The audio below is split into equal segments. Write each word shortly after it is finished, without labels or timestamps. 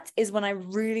is when I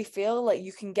really feel like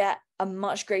you can get a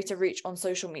much greater reach on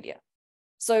social media.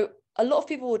 So a lot of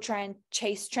people will try and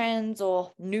chase trends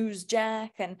or news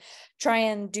jack and try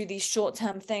and do these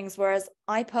short-term things, whereas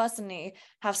I personally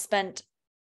have spent,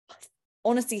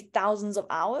 honestly, thousands of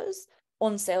hours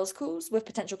on sales calls with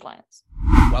potential clients.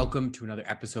 Welcome to another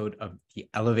episode of the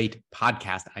Elevate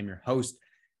podcast. I'm your host,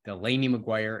 Delaney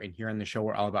McGuire, and here on the show,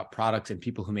 we're all about products and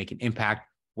people who make an impact,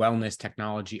 wellness,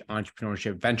 technology,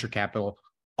 entrepreneurship, venture capital,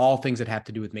 all things that have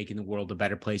to do with making the world a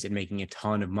better place and making a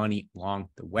ton of money along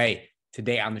the way.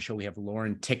 Today on the show, we have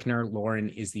Lauren Tickner. Lauren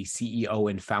is the CEO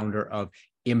and founder of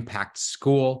Impact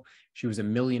School. She was a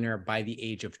millionaire by the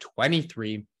age of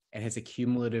 23 and has a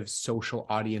cumulative social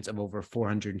audience of over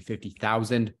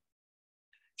 450,000.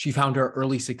 She found her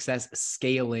early success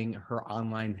scaling her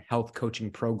online health coaching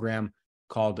program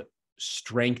called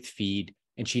Strength Feed,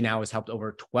 and she now has helped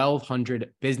over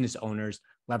 1,200 business owners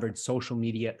leverage social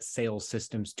media sales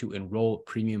systems to enroll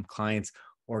premium clients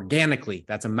organically.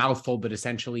 That's a mouthful, but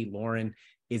essentially Lauren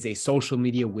is a social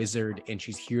media wizard, and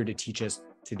she's here to teach us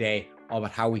today all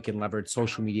about how we can leverage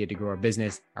social media to grow our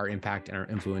business, our impact, and our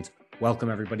influence. Welcome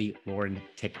everybody, Lauren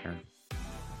Tickner.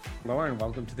 Lauren,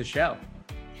 welcome to the show.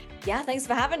 Yeah, thanks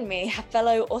for having me,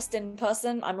 fellow Austin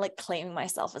person. I'm like claiming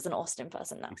myself as an Austin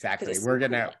person now. Exactly.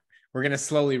 We're gonna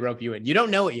slowly rope you in. You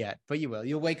don't know it yet, but you will.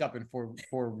 You'll wake up in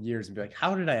four years and be like,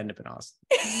 "How did I end up in Austin?"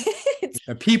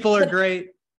 The people are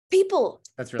great. People.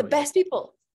 That's really the best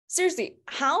people. Seriously,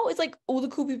 how is like all the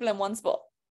cool people in one spot?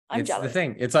 I'm jealous. The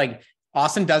thing. It's like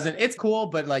Austin doesn't. It's cool,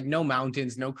 but like no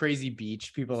mountains, no crazy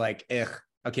beach. People like,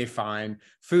 okay, fine.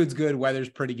 Food's good. Weather's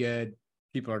pretty good.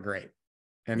 People are great.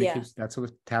 And that's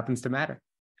what happens to matter.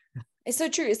 It's so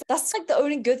true. That's like the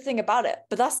only good thing about it.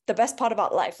 But that's the best part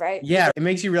about life, right? Yeah. It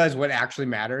makes you realize what actually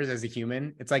matters as a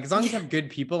human. It's like, as long as you have good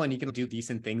people and you can do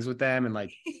decent things with them and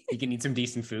like you can eat some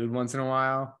decent food once in a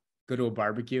while, go to a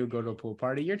barbecue, go to a pool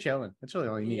party, you're chilling. That's really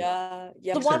all you need. Yeah.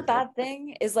 The one bad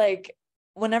thing is like,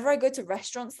 whenever I go to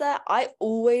restaurants there, I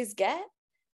always get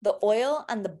the oil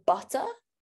and the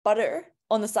butter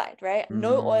on the side, right?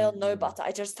 No oil, no butter.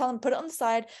 I just tell them, put it on the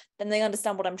side, then they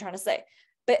understand what I'm trying to say.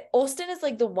 But Austin is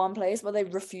like the one place where they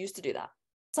refuse to do that.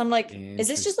 So I'm like, is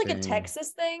this just like a Texas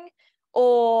thing?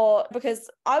 Or because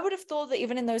I would have thought that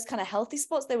even in those kind of healthy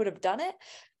spots, they would have done it.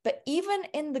 But even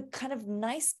in the kind of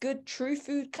nice, good, true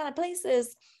food kind of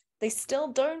places, they still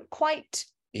don't quite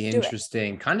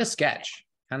Interesting. Kind of sketch.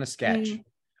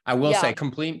 I will say,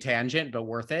 complete tangent, but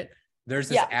worth it. There's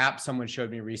this app someone showed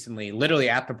me recently, literally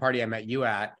at the party I met you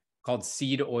at, called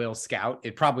Seed Oil Scout.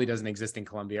 It probably doesn't exist in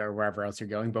Colombia or wherever else you're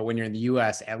going, but when you're in the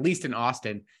US, at least in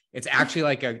Austin, it's actually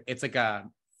like a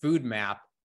food map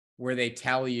where they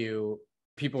tell you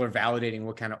people are validating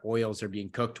what kind of oils are being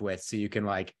cooked with. So you can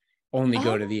like only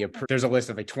go to there's a list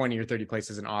of like 20 or 30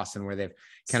 places in Austin where they've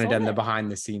kind of done the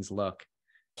behind the scenes look.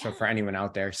 So for anyone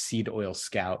out there, Seed Oil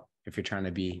Scout, if you're trying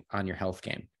to be on your health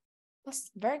game.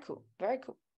 That's very cool. Very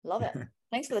cool. Love it.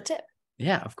 Thanks for the tip.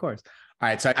 Yeah, of course. All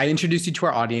right. So I introduced you to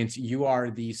our audience. You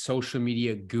are the social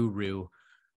media guru.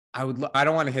 I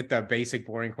don't want to hit the basic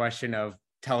boring question of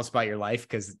tell us about your life,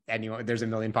 because there's a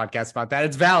million podcasts about that.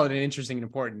 It's valid and interesting and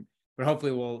important, but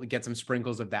hopefully we'll get some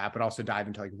sprinkles of that, but also dive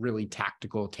into like really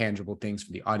tactical, tangible things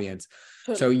for the audience.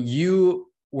 Totally. So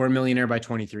you were a millionaire by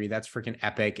 23. That's freaking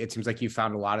epic. It seems like you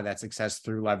found a lot of that success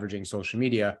through leveraging social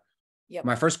media. Yep.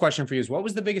 My first question for you is, what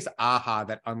was the biggest aha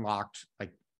that unlocked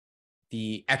like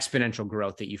the exponential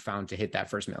growth that you found to hit that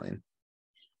first million?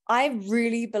 I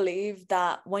really believe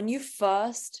that when you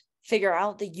first figure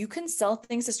out that you can sell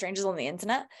things to strangers on the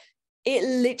internet, it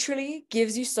literally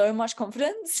gives you so much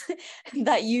confidence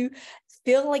that you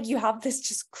feel like you have this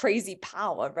just crazy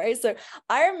power, right? So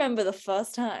I remember the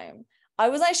first time I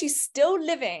was actually still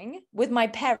living with my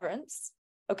parents,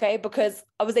 okay, because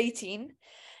I was 18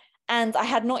 and I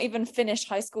had not even finished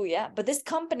high school yet. But this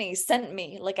company sent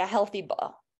me like a healthy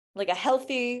bar, like a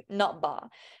healthy nut bar.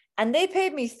 And they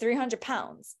paid me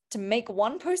 £300 to make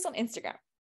one post on Instagram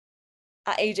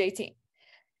at age 18.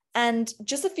 And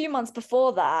just a few months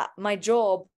before that, my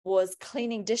job was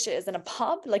cleaning dishes in a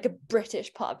pub, like a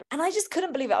British pub. And I just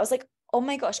couldn't believe it. I was like, oh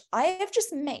my gosh, I have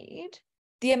just made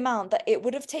the amount that it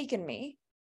would have taken me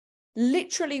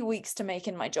literally weeks to make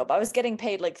in my job. I was getting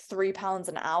paid like £3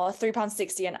 an hour,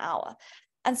 £3.60 an hour.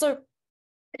 And so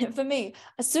for me,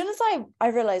 as soon as I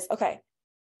realized, okay,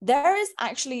 there is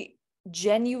actually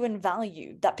genuine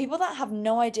value that people that have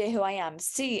no idea who I am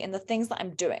see in the things that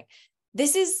I'm doing.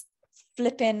 This is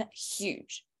flipping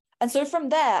huge. And so from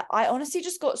there, I honestly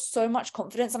just got so much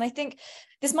confidence. And I think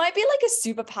this might be like a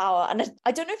superpower. And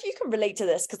I don't know if you can relate to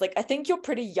this, because like I think you're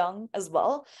pretty young as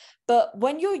well. But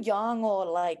when you're young or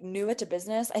like newer to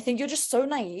business, I think you're just so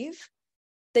naive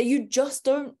that you just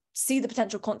don't see the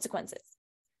potential consequences.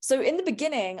 So in the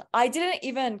beginning, I didn't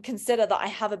even consider that I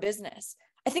have a business.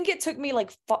 I think it took me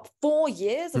like 4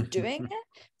 years of doing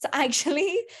it to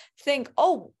actually think,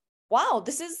 oh, wow,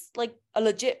 this is like a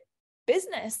legit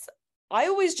business. I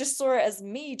always just saw it as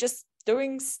me just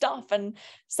doing stuff and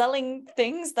selling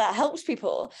things that helps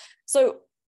people. So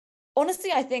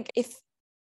honestly, I think if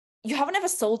you haven't ever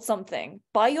sold something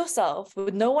by yourself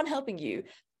with no one helping you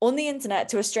on the internet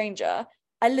to a stranger,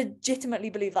 I legitimately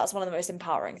believe that's one of the most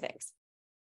empowering things.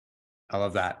 I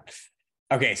love that.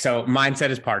 Okay, so mindset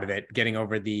is part of it, getting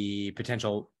over the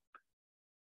potential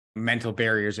mental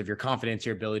barriers of your confidence,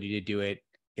 your ability to do it.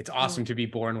 It's awesome to be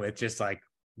born with just like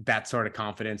that sort of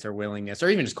confidence or willingness, or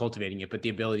even just cultivating it, but the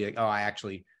ability, like, oh, I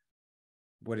actually,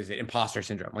 what is it? Imposter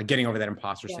syndrome, like getting over that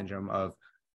imposter syndrome of,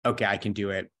 okay, I can do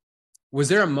it. Was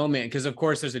there a moment, because of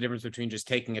course there's a difference between just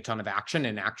taking a ton of action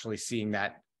and actually seeing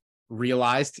that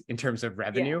realized in terms of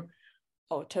revenue?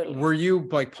 Oh, totally. Were you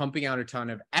like pumping out a ton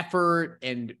of effort,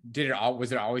 and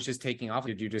was it always just taking off?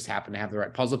 Did you just happen to have the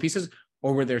right puzzle pieces,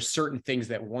 or were there certain things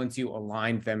that once you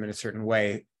aligned them in a certain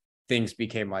way, things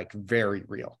became like very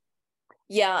real?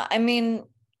 Yeah, I mean,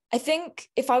 I think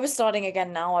if I was starting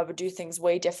again now, I would do things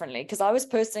way differently, because I was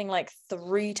posting like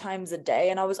 3 times a day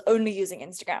and I was only using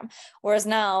Instagram. Whereas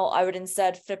now I would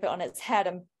instead flip it on its head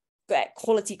and get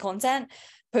quality content,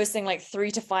 posting like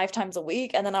 3 to 5 times a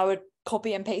week. And then I would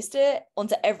copy and paste it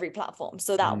onto every platform.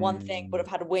 So that one thing would have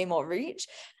had way more reach.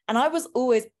 And I was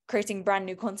always creating brand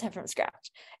new content from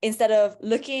scratch instead of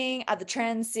looking at the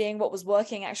trends, seeing what was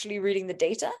working, actually reading the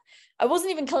data. I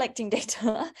wasn't even collecting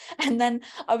data. And then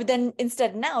I would then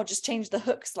instead now just change the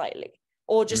hook slightly,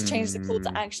 or just change the call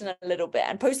to action a little bit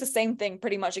and post the same thing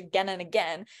pretty much again and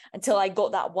again until I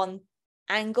got that one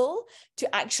angle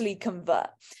to actually convert.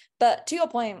 But to your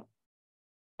point,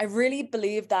 I really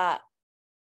believe that,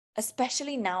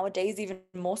 especially nowadays, even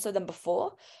more so than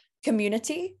before,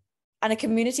 community, and a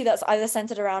community that's either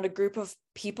centered around a group of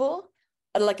people,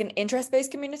 like an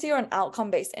interest-based community or an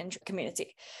outcome-based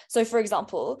community. So for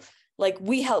example, like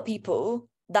we help people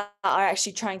that are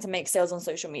actually trying to make sales on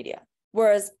social media.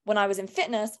 Whereas when I was in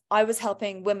fitness, I was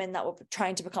helping women that were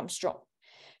trying to become strong.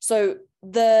 So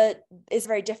it's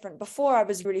very different. Before I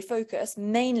was really focused,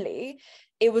 mainly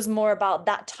it was more about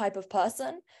that type of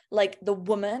person, like the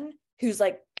woman who's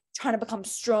like trying to become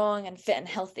strong and fit and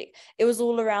healthy. It was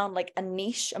all around like a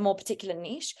niche, a more particular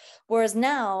niche. Whereas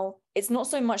now it's not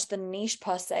so much the niche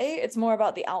per se, it's more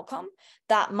about the outcome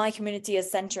that my community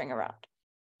is centering around.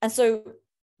 And so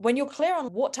when you're clear on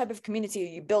what type of community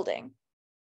are you building,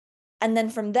 and then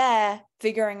from there,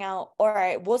 figuring out, all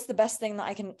right, what's the best thing that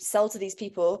I can sell to these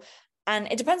people?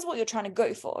 And it depends what you're trying to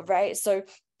go for, right? So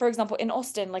for example, in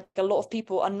Austin, like a lot of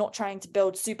people are not trying to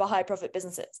build super high profit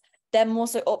businesses. They're more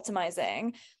so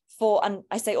optimizing for, and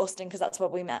I say Austin because that's where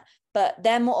we met, but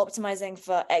they're more optimizing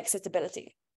for exitability.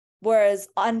 Whereas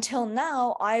until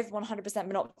now, I've 100%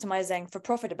 been optimizing for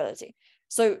profitability.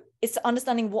 So it's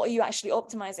understanding what are you actually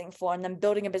optimizing for and then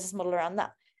building a business model around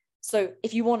that. So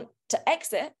if you want to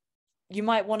exit, you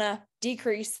might want to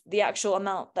decrease the actual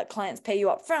amount that clients pay you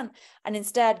up front and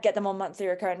instead get them on monthly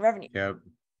recurring revenue. Yep.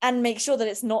 And make sure that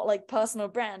it's not like personal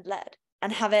brand led,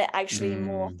 and have it actually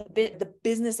more the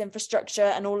business infrastructure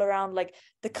and all around like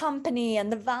the company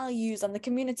and the values and the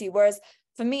community. Whereas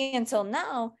for me until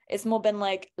now, it's more been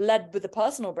like led with the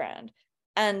personal brand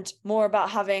and more about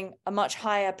having a much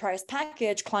higher price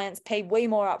package. Clients pay way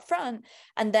more upfront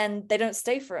and then they don't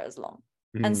stay for as long.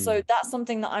 And so that's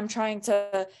something that I'm trying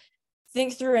to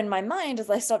think through in my mind as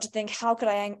I start to think, how could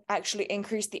I actually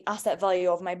increase the asset value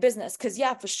of my business? Because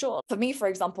yeah, for sure. For me, for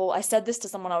example, I said this to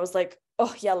someone, I was like,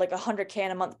 oh yeah, like 100K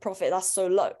in a month profit, that's so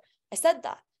low. I said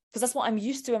that because that's what I'm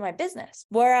used to in my business.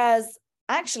 Whereas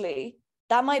actually,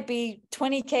 that might be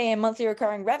 20K in monthly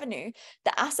recurring revenue.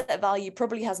 The asset value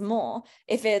probably has more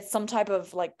if it's some type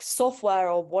of like software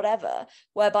or whatever,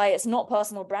 whereby it's not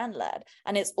personal brand led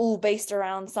and it's all based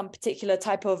around some particular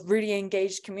type of really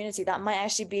engaged community. That might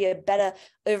actually be a better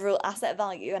overall asset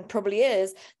value, and probably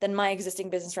is, than my existing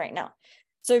business right now.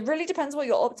 So it really depends what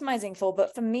you're optimizing for.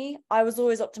 But for me, I was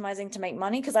always optimizing to make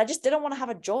money because I just didn't want to have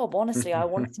a job. Honestly, I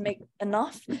wanted to make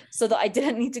enough so that I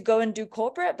didn't need to go and do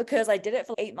corporate, because I did it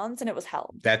for 8 months and it was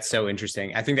hell. That's so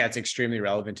interesting. I think that's extremely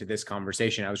relevant to this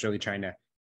conversation. I was really trying to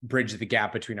bridge the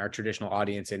gap between our traditional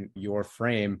audience and your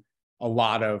frame. A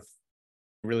lot of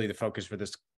really the focus for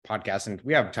this podcast, and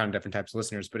we have a ton of different types of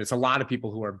listeners, but it's a lot of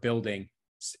people who are building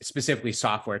specifically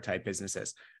software type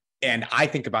businesses. And I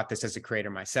think about this as a creator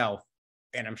myself,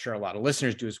 and I'm sure a lot of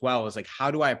listeners do as well, is like,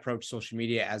 how do I approach social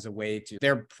media as a way to,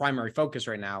 their primary focus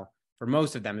right now for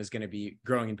most of them is going to be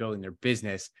growing and building their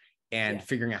business and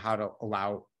figuring out how to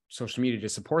allow social media to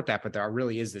support that. But there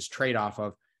really is this trade-off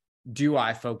of, do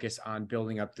I focus on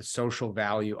building up the social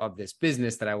value of this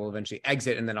business that I will eventually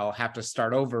exit, and then I'll have to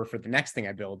start over for the next thing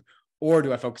I build? Or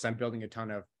do I focus on building a ton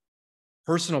of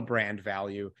personal brand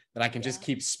value that I can just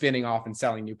keep spinning off and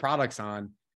selling new products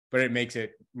on, but it makes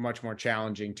it much more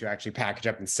challenging to actually package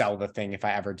up and sell the thing if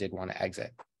I ever did want to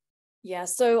exit? Yeah,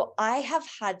 so I have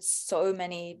had so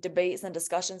many debates and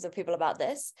discussions with people about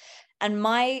this, and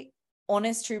my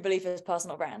honest, true belief is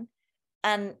personal brand.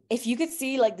 And if you could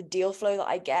see like the deal flow that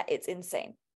I get, it's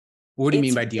insane. What do you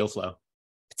mean by deal flow?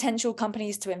 Potential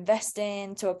companies to invest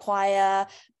in, to acquire,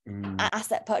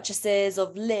 asset purchases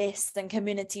of lists and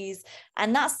communities.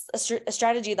 And that's a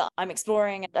strategy that I'm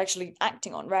exploring and actually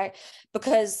acting on, right?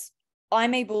 Because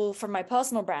I'm able, from my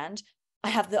personal brand, I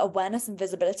have the awareness and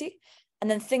visibility.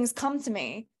 And then things come to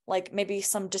me, like maybe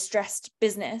some distressed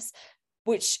business,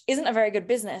 which isn't a very good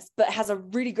business, but has a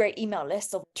really great email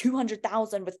list of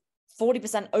 200,000 with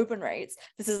 40% open rates.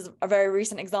 This is a very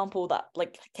recent example that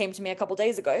like came to me a couple of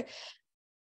days ago.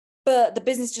 But the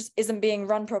business just isn't being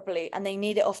run properly, and they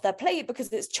need it off their plate because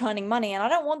it's churning money. And I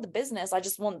don't want the business. I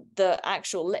just want the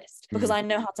actual list because I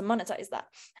know how to monetize that.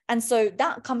 And so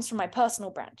that comes from my personal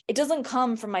brand. It doesn't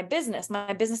come from my business.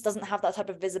 My business doesn't have that type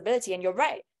of visibility. And you're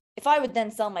right. If I would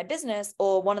then sell my business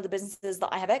or one of the businesses that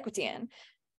I have equity in,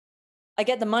 I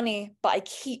get the money, but I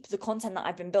keep the content that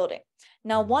I've been building.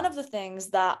 Now, one of the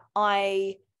things that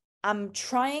I am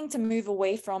trying to move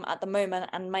away from at the moment,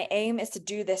 and my aim is to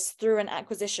do this through an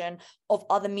acquisition of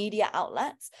other media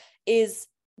outlets, is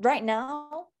right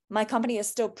now, my company is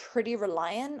still pretty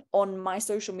reliant on my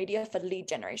social media for lead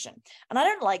generation. And I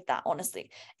don't like that, honestly.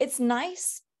 It's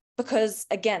nice because,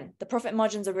 again, the profit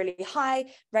margins are really high.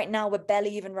 Right now, we're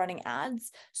barely even running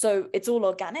ads. So it's all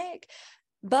organic.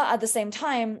 But at the same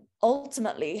time,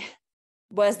 ultimately,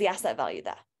 where's the asset value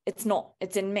there? It's not,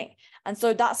 it's in me. And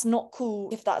so that's not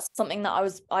cool if that's something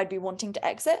that I'd be wanting to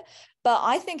exit. But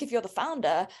I think if you're the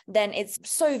founder, then it's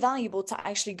so valuable to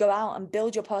actually go out and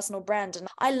build your personal brand. And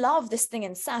I love this thing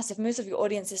in SaaS. If most of your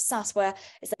audience is SaaS, where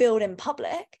it's build in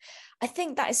public, I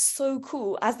think that is so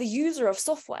cool as the user of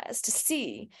softwares to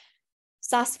see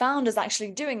SaaS founders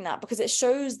actually doing that, because it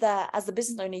shows that as the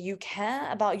business owner, you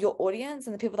care about your audience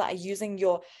and the people that are using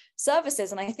your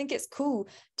services. And I think it's cool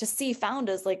to see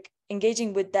founders like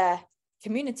engaging with their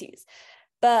communities.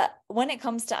 But when it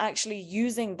comes to actually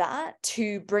using that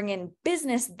to bring in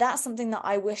business, that's something that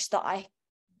I wish that I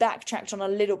backtracked on a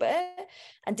little bit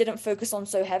and didn't focus on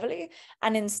so heavily,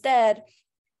 and instead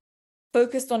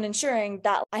focused on ensuring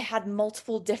that I had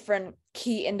multiple different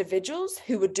key individuals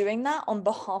who were doing that on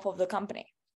behalf of the company.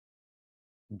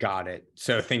 Got it.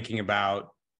 So thinking about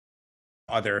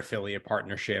other affiliate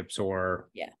partnerships, or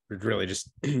really just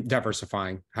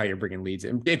diversifying how you're bringing leads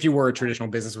in. If you were a traditional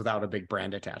business without a big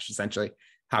brand attached, essentially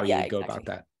how you would go about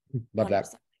that. Love 100%. That.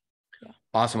 Yeah.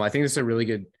 Awesome. I think this is a really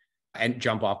good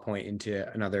jump off point into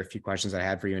another few questions I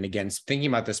had for you. And again, thinking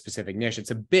about this specific niche,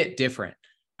 it's a bit different.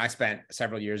 I spent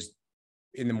several years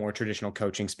in the more traditional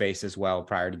coaching space as well,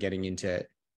 prior to getting into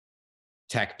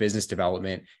tech business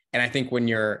development. And I think when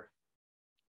you're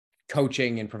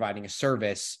coaching and providing a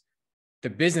service, the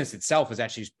business itself is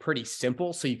actually pretty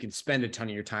simple. So you can spend a ton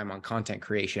of your time on content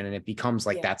creation, and it becomes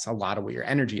like, that's a lot of what your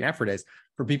energy and effort is.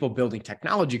 For people building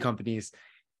technology companies,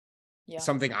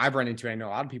 something I've run into, and I know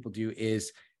a lot of people do,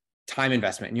 is time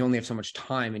investment. And you only have so much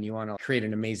time, and you want to create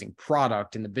an amazing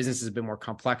product, and the business is a bit more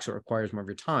complex, so it requires more of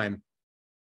your time.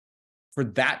 For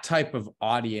that type of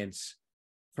audience,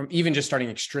 from even just starting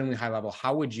extremely high level,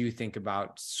 how would you think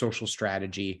about social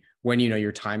strategy when you know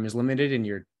your time is limited and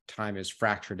your time is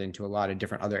fractured into a lot of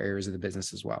different other areas of the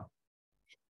business as well?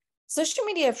 Social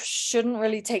media shouldn't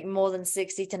really take more than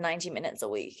 60 to 90 minutes a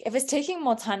week. If it's taking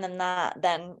more time than that,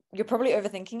 then you're probably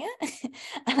overthinking it.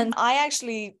 And I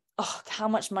actually, how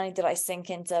much money did I sink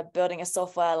into building a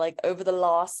software like over the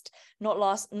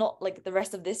not like the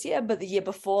rest of this year, but the year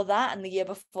before that and the year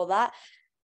before that.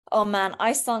 Oh man,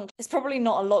 I sunk, it's probably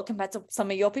not a lot compared to some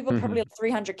of your people, probably like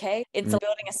 300K into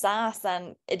building a SaaS,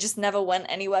 and it just never went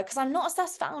anywhere because I'm not a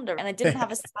SaaS founder and I didn't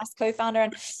have a SaaS co-founder.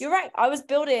 And you're right, I was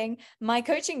building my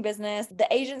coaching business, the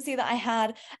agency that I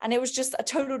had, and it was just a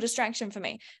total distraction for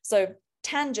me. So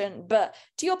tangent, but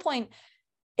to your point,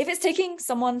 if it's taking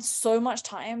someone so much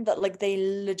time that like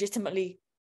they legitimately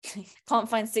can't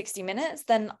find 60 minutes,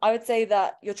 then I would say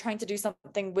that you're trying to do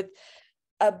something with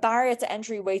a barrier to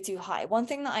entry way too high. One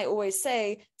thing that I always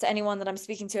say to anyone that I'm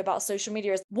speaking to about social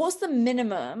media is, what's the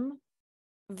minimum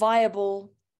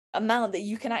viable amount that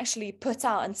you can actually put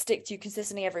out and stick to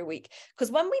consistently every week?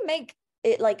 Because when we make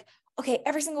it like, okay,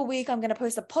 every single week I'm going to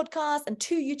post a podcast and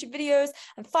 2 YouTube videos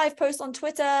and 5 posts on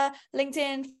Twitter,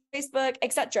 LinkedIn, Facebook,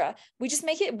 etc., we just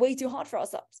make it way too hard for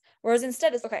ourselves. Whereas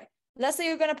instead it's, okay, let's say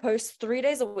you're going to post 3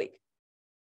 days a week,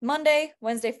 Monday,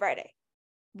 Wednesday, Friday.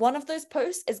 One of those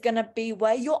posts is going to be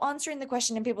where you're answering the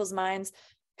question in people's minds,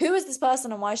 who is this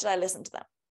person and why should I listen to them?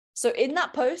 So in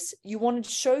that post, you want to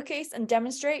showcase and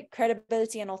demonstrate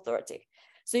credibility and authority.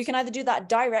 So you can either do that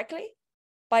directly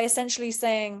by essentially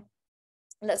saying,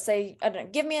 let's say, I don't know,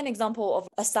 give me an example of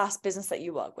a SaaS business that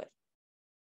you work with.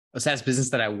 A SaaS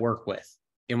business that I work with,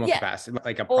 in what capacity?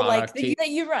 Like a or product like that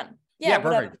you run. Yeah, perfect.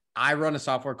 Whatever. I run a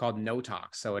software called No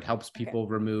Tox, so it helps people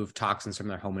remove toxins from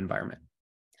their home environment.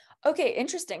 Okay,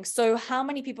 interesting. So how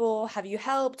many people have you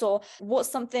helped, or what's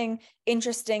something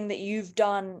interesting that you've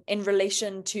done in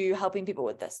relation to helping people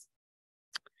with this?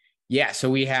 Yeah, so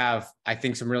we have, I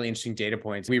think, some really interesting data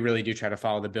points. We really do try to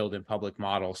follow the build in public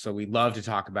model. So we love to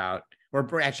talk about,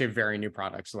 we're actually a very new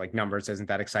product. So like numbers isn't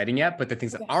that exciting yet, but the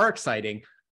things that are exciting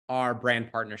are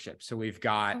brand partnerships. So we've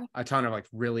got a ton of like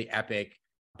really epic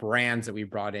brands that we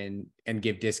brought in and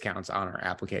give discounts on our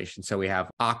application. So we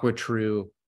have AquaTrue,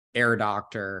 Air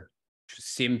Doctor,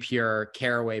 Simpure,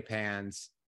 Caraway Pans,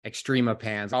 Extrema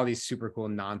Pans, all these super cool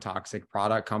non-toxic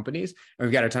product companies. And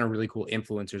we've got a ton of really cool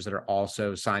influencers that are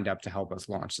also signed up to help us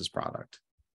launch this product.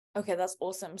 Okay, that's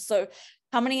awesome. So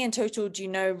how many in total do you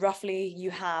know roughly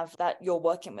you have that you're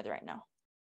working with right now?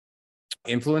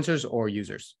 Influencers or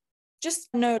users?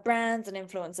 Just know brands and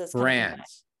influencers.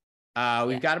 Brands.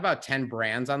 We've got about 10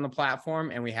 brands on the platform,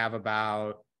 and we have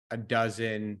about a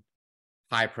dozen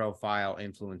high-profile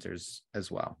influencers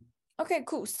as well. Okay,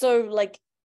 cool. So like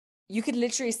you could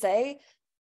literally say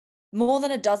more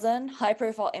than a dozen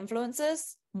high-profile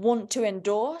influencers want to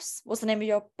endorse, what's the name of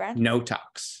your brand? No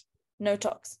Tox. No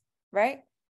Tox, right?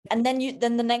 And then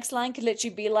the next line could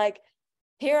literally be like,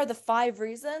 here are the 5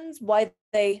 reasons why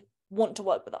they want to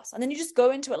work with us. And then you just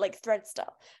go into it like thread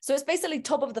style. So it's basically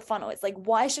top of the funnel. It's like,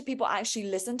 why should people actually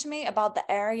listen to me about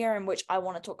the area in which I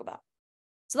want to talk about?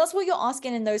 So that's what you're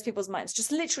asking in those people's minds.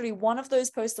 Just literally one of those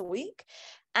posts a week.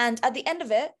 And at the end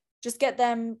of it, just get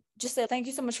them, just say, thank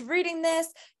you so much for reading this.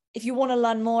 If you want to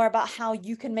learn more about how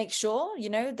you can make sure, you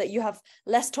know, that you have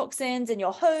less toxins in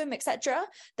your home, etc.,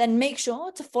 then make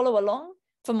sure to follow along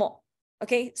for more.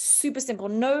 Okay, super simple.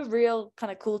 No real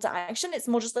kind of call to action. It's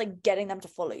more just like getting them to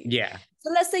follow you. Yeah.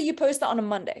 So let's say you post that on a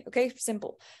Monday. Okay,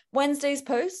 simple. Wednesday's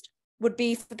post would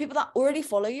be for people that already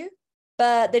follow you,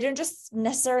 but they don't just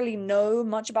necessarily know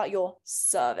much about your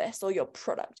service or your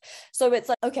product. So it's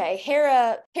like, okay,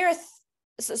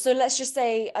 so let's just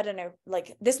say, I don't know,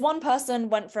 like this one person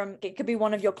went from, it could be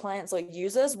one of your clients or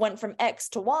users, went from X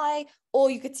to Y,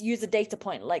 or you could use a data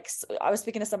point. Like I was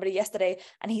speaking to somebody yesterday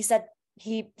and he said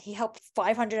he helped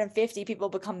 550 people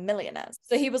become millionaires.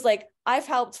 So he was like, I've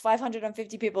helped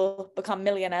 550 people become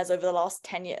millionaires over the last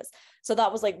 10 years. So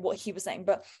that was like what he was saying.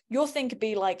 But your thing could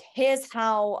be like, here's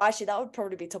how, actually that would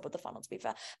probably be top of the funnel to be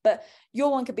fair. But your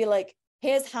one could be like,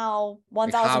 here's how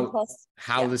 1,000 plus.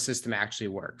 How the system actually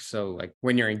works. So like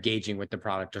when you're engaging with the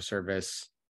product or service,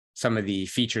 some of the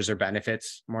features or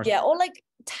benefits more. Yeah, or like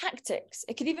tactics.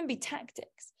 It could even be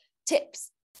tactics,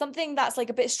 tips, something that's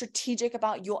like a bit strategic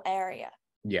about your area.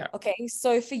 Yeah. Okay.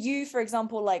 So for you, for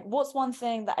example, like what's one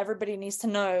thing that everybody needs to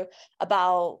know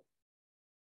about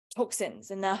toxins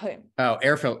in their home? Oh,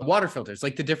 water filters,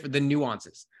 like the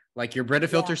nuances. Like your Brita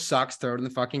filter sucks, throw it in the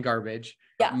fucking garbage.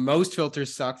 Yeah. Most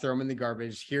filters suck, throw them in the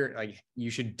garbage. Here, like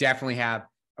you should definitely have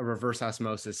a reverse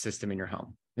osmosis system in your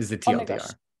home, is the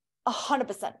TLDR.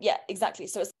 100%. Yeah, exactly.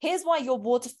 So here's why your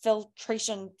water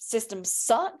filtration system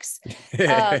sucks.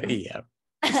 Yeah.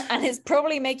 And it's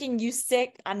probably making you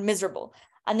sick and miserable.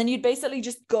 And then you'd basically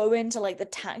just go into like the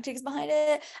tactics behind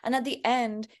it. And at the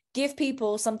end, give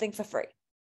people something for free.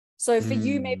 So for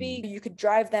you, maybe you could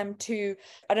drive them to,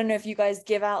 I don't know if you guys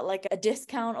give out like a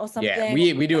discount or something. Yeah,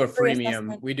 we do a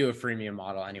freemium. We do a freemium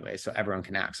model anyway, so everyone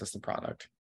can access the product.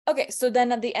 Okay, so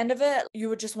then at the end of it, you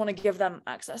would just want to give them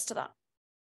access to that.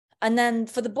 And then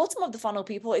for the bottom of the funnel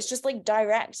people, it's just like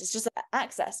direct. It's just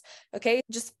access. Okay,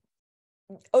 just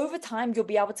over time, you'll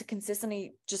be able to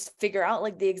consistently just figure out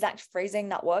like the exact phrasing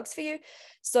that works for you.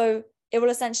 So it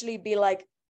will essentially be like,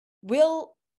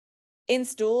 we'll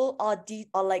install our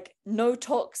like no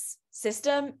tox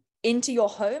system into your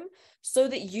home so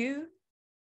that you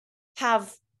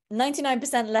have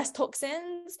 99% less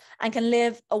toxins and can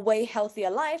live a way healthier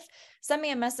life. Send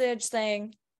me a message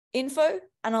saying info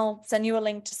and I'll send you a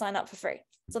link to sign up for free.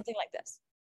 something like this.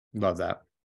 Love that.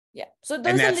 Yeah. So And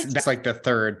those are that's like the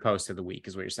third post of the week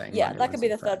is what you're saying. yeah, Monday, that could be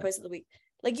Wednesday, the third Friday. post of the week.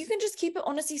 Like you can just keep it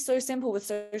honestly so simple with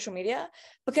social media,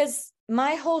 because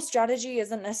my whole strategy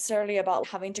isn't necessarily about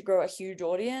having to grow a huge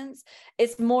audience.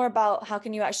 It's more about how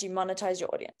can you actually monetize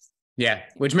your audience. Yeah,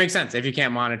 which makes sense. If you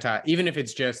can't monetize, even if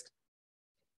it's just,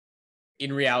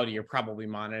 in reality, you're probably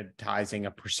monetizing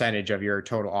a percentage of your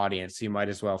total audience. So you might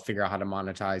as well figure out how to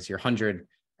monetize your 100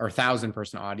 or 1,000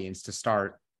 person audience to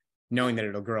start, knowing that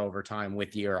it'll grow over time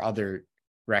with your other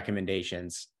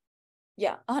recommendations.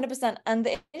 Yeah, 100%. And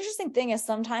the interesting thing is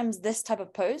sometimes this type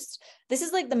of post, this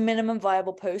is like the minimum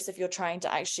viable post if you're trying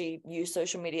to actually use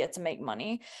social media to make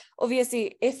money.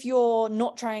 Obviously, if you're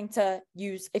trying to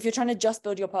just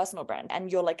build your personal brand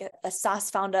and you're like a SaaS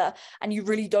founder and you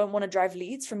really don't want to drive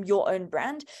leads from your own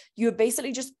brand, you would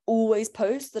basically just always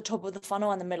post the top of the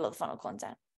funnel and the middle of the funnel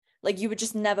content. Like you would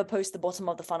just never post the bottom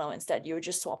of the funnel. Instead, you would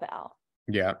just swap it out.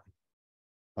 Yeah.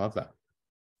 Love that.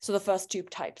 So the first two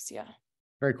types, yeah.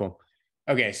 Very cool.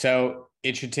 Okay, so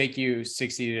it should take you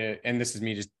 60 to, and this is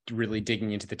me just really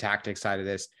digging into the tactics side of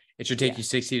this. It should take you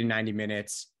 60 to 90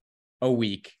 minutes a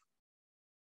week.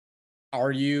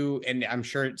 Are you, and I'm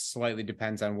sure it slightly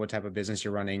depends on what type of business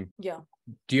you're running. Yeah.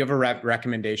 Do you have a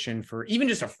recommendation for even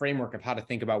just a framework of how to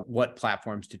think about what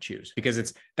platforms to choose?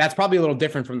 Because that's probably a little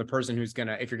different from the person who's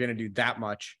if you're going to do that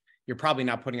much, you're probably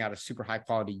not putting out a super high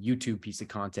quality YouTube piece of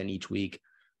content each week.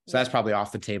 So that's probably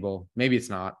off the table. Maybe it's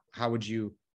not.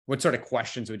 What sort of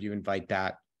questions would you invite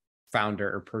that founder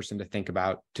or person to think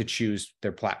about to choose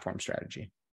their platform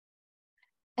strategy?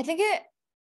 I think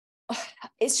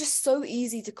it's just so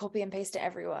easy to copy and paste it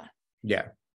everywhere. Yeah.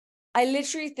 I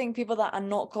literally think people that are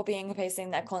not copying and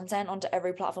pasting their content onto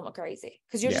every platform are crazy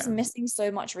because you're just missing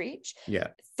so much reach. Yeah.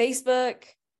 Facebook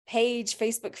page,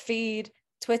 Facebook feed,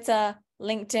 Twitter,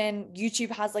 LinkedIn,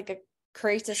 YouTube has like a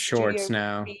creator Shorts studio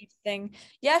now feed thing.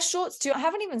 Yeah, shorts too. I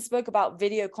haven't even spoke about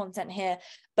video content here,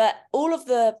 but all of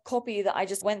the copy that I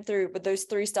just went through with those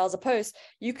 3 styles of posts,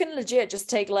 you can legit just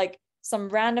take like some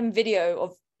random video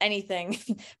of anything,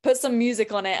 put some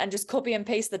music on it and just copy and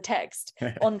paste the text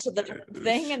onto the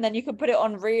thing. And then you can put it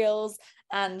on Reels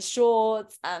and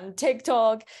Shorts and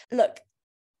TikTok. Look,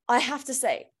 I have to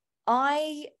say,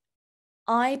 I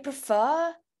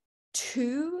prefer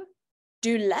to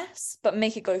do less, but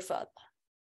make it go further.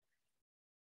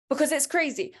 Because it's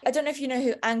crazy. I don't know if you know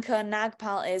who Ankur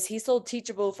Nagpal is. He sold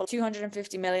Teachable for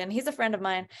 250 million. He's a friend of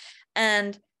mine.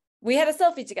 And we had a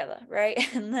selfie together, right?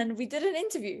 And then we did an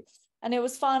interview and it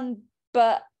was fun.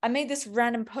 But I made this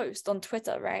random post on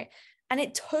Twitter, right? And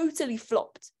it totally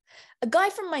flopped. A guy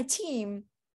from my team,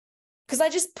 because I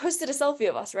just posted a selfie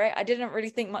of us, right? I didn't really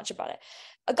think much about it.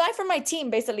 A guy from my team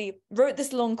basically wrote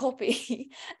this long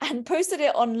copy and posted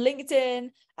it on LinkedIn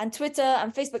and Twitter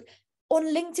and Facebook. On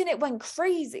LinkedIn, it went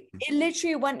crazy. It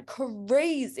literally went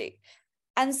crazy.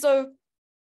 And so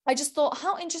I just thought,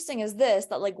 how interesting is this?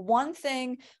 That like one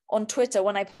thing on Twitter,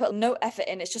 when I put no effort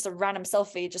in, it's just a random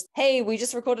selfie, just, hey, we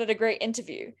just recorded a great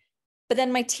interview. But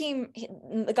then my team,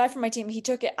 the guy from my team, he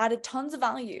took it, added tons of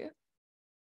value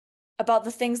about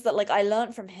the things that like I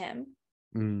learned from him.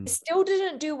 It still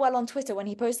didn't do well on Twitter when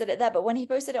he posted it there, but when he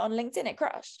posted it on LinkedIn, it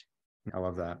crushed. I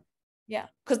love that. Yeah,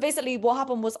 because basically what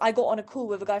happened was I got on a call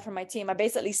with a guy from my team. I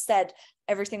basically said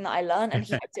everything that I learned and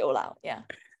he typed it all out. Yeah.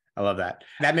 I love that.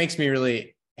 That makes me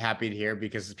really happy to hear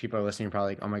because people are listening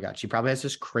probably like, oh my God, she probably has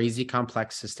this crazy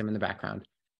complex system in the background,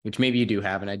 which maybe you do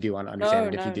have. And I do want to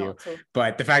understand it if you do.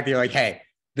 But the fact that you're like, hey,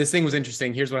 this thing was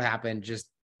interesting. Here's what happened. Just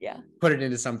put it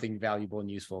into something valuable and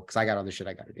useful because I got other shit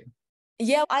I got to do.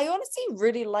 Yeah, I honestly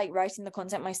really like writing the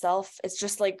content myself. It's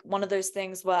just like one of those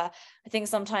things where I think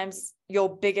sometimes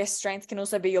your biggest strength can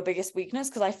also be your biggest weakness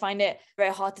because I find it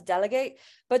very hard to delegate.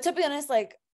 But to be honest,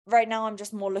 like right now I'm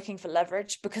just more looking for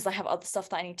leverage because I have other stuff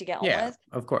that I need to get on with.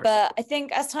 Of course. But I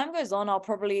think as time goes on, I'll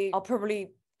probably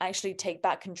actually take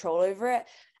back control over it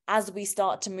as we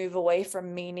start to move away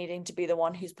from me needing to be the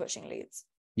one who's pushing leads.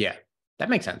 Yeah, that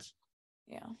makes sense.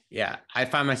 Yeah. I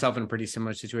find myself in a pretty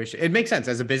similar situation. It makes sense.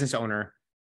 As a business owner,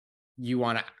 you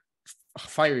want to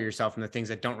fire yourself in the things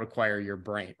that don't require your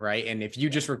brain, right? And if you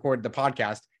just record the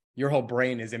podcast, your whole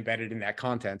brain is embedded in that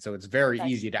content. So it's very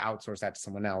easy to outsource that to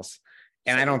someone else.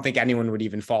 And I don't think anyone would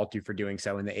even fault you for doing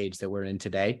so in the age that we're in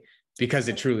today, because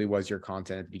it truly was your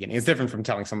content at the beginning. It's different from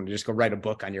telling someone to just go write a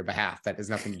book on your behalf. That has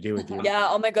nothing to do with you. Yeah.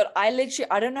 Oh my God. I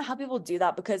don't know how people do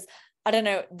that because I don't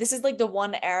know. This is like the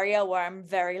one area where I'm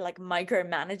very like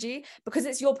micromanagey because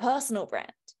it's your personal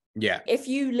brand. Yeah.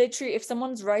 If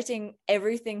someone's writing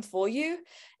everything for you,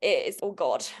 it's, oh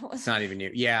God. It's not even you.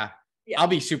 Yeah. I'll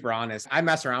be super honest. I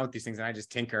mess around with these things and I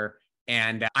just tinker.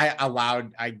 And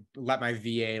I let my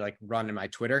VA like run in my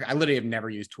Twitter. I literally have never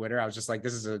used Twitter. I was just like, we're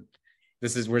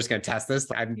just going to test this.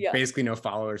 I'm basically no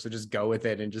followers. So just go with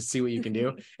it and just see what you can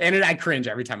do. And I cringe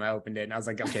every time I opened it. And I was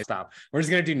like, okay, stop. We're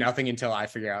just going to do nothing until I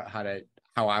figure out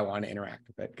how I want to interact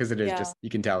with it. Cause it is just, you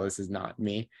can tell this is not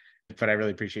me, but I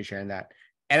really appreciate sharing that.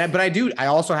 But I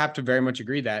also have to very much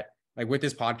agree that like with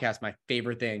this podcast, my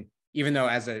favorite thing, even though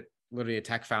as literally a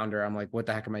tech founder, I'm like, what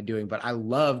the heck am I doing? But I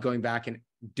love going back and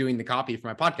doing the copy for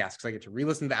my podcast because I get to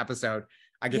re-listen to the episode.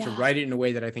 I get to write it in a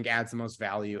way that I think adds the most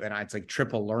value, and it's like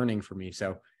triple learning for me.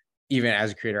 So even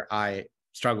as a creator, I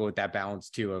struggle with that balance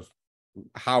too of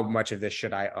how much of this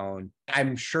should I own.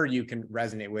 I'm sure you can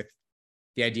resonate with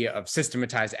the idea of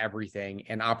systematize everything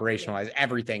and operationalize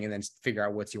everything and then figure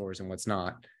out what's yours and what's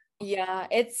not. Yeah,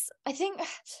 I think,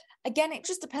 again, it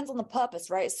just depends on the purpose,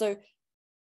 right? So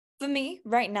for me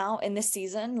right now in this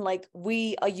season, like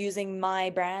we are using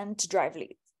my brand to drive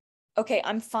leads. Okay,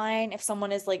 I'm fine if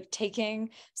someone is like taking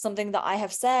something that I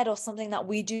have said or something that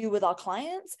we do with our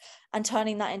clients and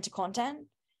turning that into content,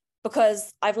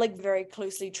 because I've like very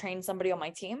closely trained somebody on my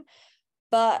team.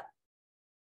 But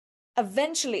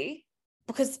eventually,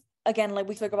 because again, like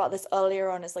we spoke about this earlier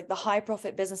on, it's like the high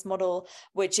profit business model,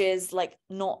 which is like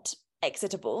not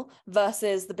exitable,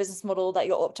 versus the business model that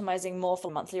you're optimizing more for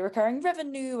monthly recurring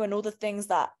revenue and all the things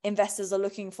that investors are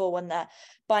looking for when they're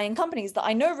buying companies that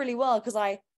I know really well because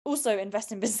I also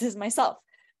invest in businesses myself.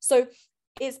 So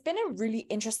it's been a really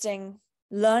interesting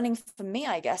learning for me,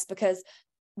 I guess, because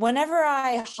whenever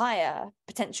I hire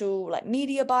potential like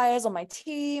media buyers on my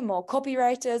team or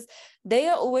copywriters, they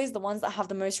are always the ones that have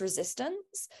the most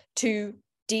resistance to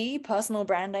personal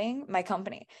branding my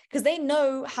company, because they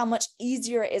know how much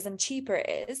easier it is and cheaper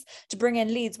it is to bring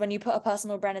in leads when you put a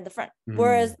personal brand in the front.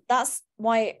 Whereas that's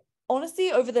why,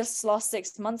 honestly, over this last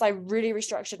 6 months, I really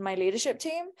restructured my leadership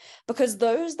team, because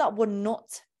those that were not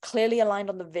clearly aligned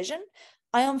on the vision,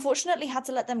 I unfortunately had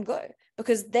to let them go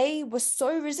because they were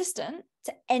so resistant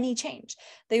to any change.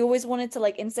 They always wanted to,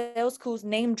 like in sales calls,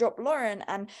 name drop Lauren,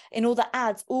 and in all the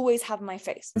ads, always have my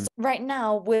face. So right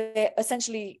now, we're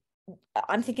essentially,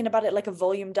 I'm thinking about it like a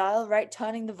volume dial, right?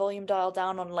 Turning the volume dial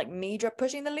down on like me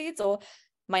pushing the leads, or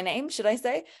my name, should I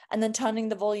say, and then turning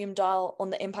the volume dial on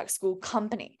the Impact School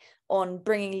company on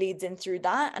bringing leads in through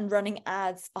that and running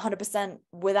ads 100%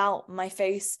 without my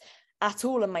face at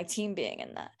all and my team being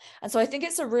in there. And so I think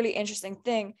it's a really interesting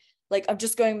thing. Like, I'm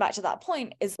just going back to that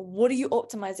point, is what are you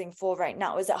optimizing for right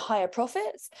now? Is it higher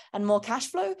profits and more cash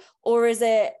flow, or is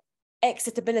it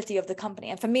exitability of the company?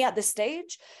 And for me at this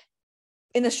stage,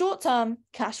 in the short term,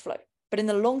 cash flow, but in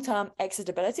the long term,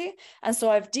 exitability. And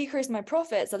so I've decreased my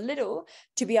profits a little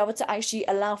to be able to actually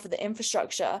allow for the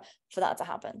infrastructure for that to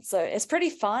happen. So it's pretty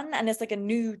fun. And it's like a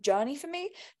new journey for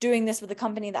me doing this with a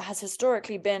company that has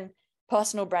historically been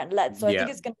personal brand led. So I think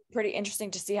it's going to be pretty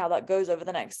interesting to see how that goes over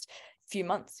the next few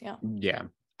months. Yeah.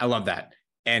 I love that.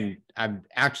 And I'm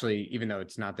actually, even though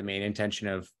it's not the main intention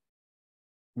of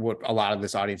what a lot of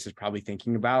this audience is probably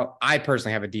thinking about, I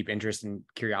personally have a deep interest and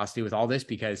curiosity with all this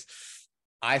because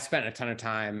I spent a ton of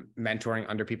time mentoring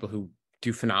under people who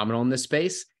do phenomenal in this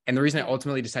space. And the reason I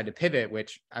ultimately decided to pivot,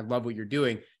 which I love what you're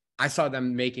doing, I saw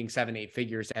them making 7-8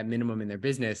 figures at minimum in their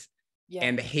business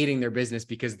and hating their business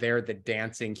because they're the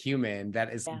dancing human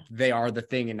that is, they are the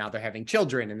thing. And now they're having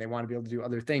children and they want to be able to do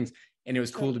other things. And it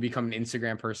was cool to become an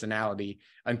Instagram personality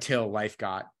until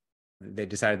they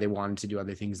decided they wanted to do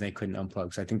other things and they couldn't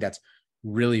unplug. So I think that's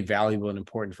really valuable and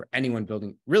important for anyone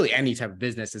building really any type of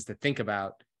business, is to think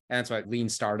about. And that's why Lean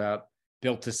Startup,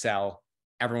 Built to Sell,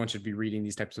 everyone should be reading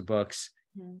these types of books.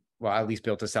 Well, at least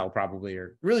Built to Sell probably,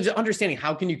 or really just understanding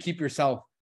how can you keep yourself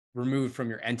removed from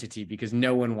your entity, because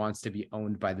no one wants to be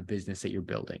owned by the business that you're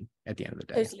building at the end of the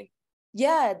day. Totally.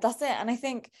 Yeah, that's it. And I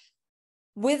think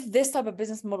with this type of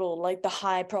business model, like the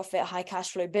high profit, high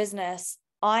cash flow business,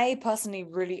 I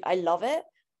personally I love it.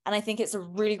 And I think it's a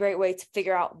really great way to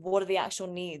figure out what are the actual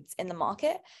needs in the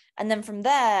market. And then from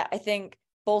there, I think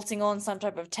bolting on some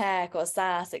type of tech or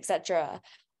SaaS, etc.,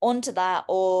 onto that,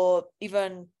 or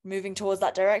even moving towards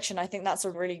that direction, I think that's a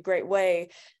really great way.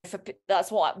 That's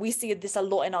what we see this a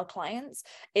lot in our clients,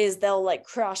 is they'll like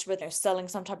crash with selling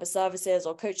some type of services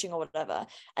or coaching or whatever,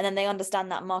 and then they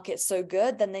understand that market's so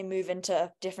good, then they move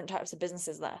into different types of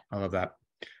businesses there. I love that.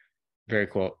 Very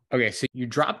cool. Okay, so you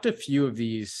dropped a few of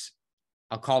these,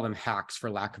 I'll call them hacks for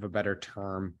lack of a better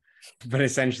term, but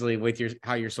essentially with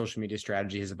how your social media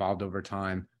strategy has evolved over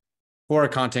time for a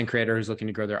content creator who's looking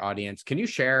to grow their audience. Can you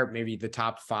share maybe the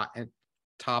top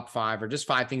five or just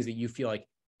 5 things that you feel like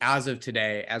as of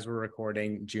today, as we're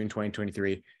recording June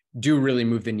 2023, do really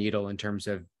move the needle in terms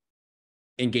of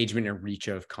engagement and reach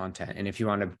of content? And if you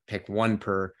want to pick one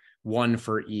per one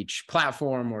for each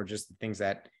platform, or just things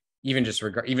that even just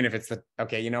regard, even if it's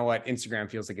okay, you know what, Instagram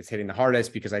feels like it's hitting the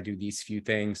hardest because I do these few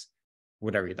things,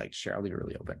 whatever you'd like to share, I'll leave it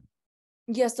really open.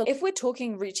 Yeah. So if we're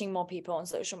talking reaching more people on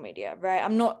social media, right?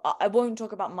 I won't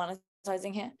talk about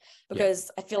monetizing here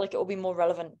because I feel like it will be more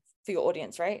relevant for your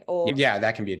audience, right? Or yeah,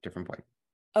 that can be a different point.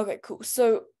 Okay, cool.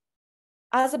 So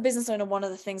as a business owner, one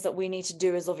of the things that we need to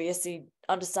do is obviously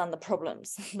understand the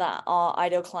problems that our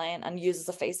ideal client and users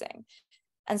are facing.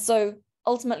 And so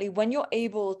ultimately, when you're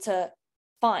able to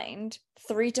find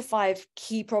 3 to 5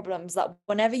 key problems that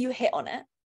whenever you hit on it,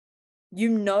 you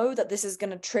know that this is going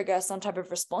to trigger some type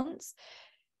of response,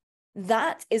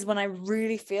 that is when I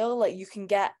really feel like you can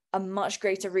get a much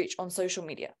greater reach on social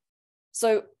media.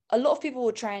 So a lot of people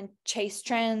will try and chase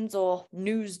trends or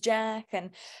news jack and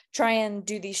try and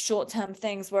do these short-term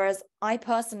things, whereas I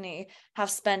personally have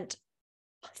spent,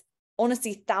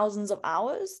 honestly, thousands of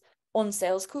hours on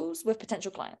sales calls with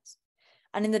potential clients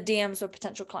and in the DMs with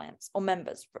potential clients or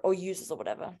members or users or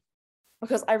whatever,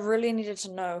 because I really needed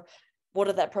to know what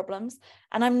are their problems.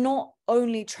 And I'm not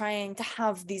only trying to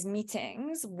have these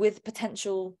meetings with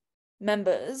potential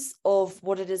members of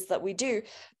what it is that we do,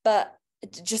 but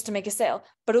just to make a sale,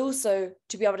 but also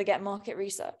to be able to get market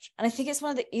research. And I think it's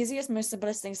one of the easiest, most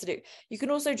simplest things to do. You can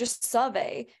also just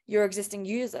survey your existing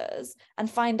users and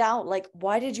find out, like,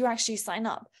 why did you actually sign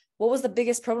up? What was the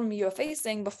biggest problem you were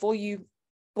facing before you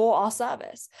bought our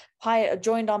service,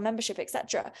 joined our membership,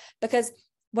 etc.? Because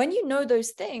when you know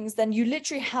those things, then you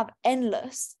literally have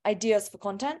endless ideas for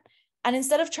content. And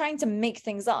instead of trying to make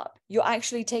things up, you're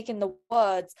actually taking the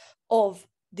words of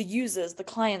the users, the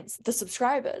clients, the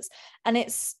subscribers, and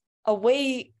it's a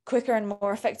way quicker and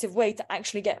more effective way to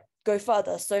actually go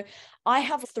further. So I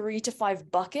have 3 to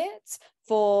 5 buckets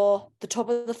for the top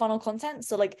of the funnel content.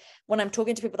 So like when I'm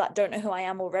talking to people that don't know who I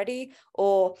am already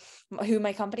or who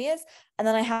my company is, and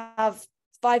then I have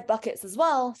 5 buckets as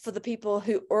well for the people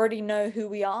who already know who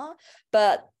we are,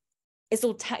 but it's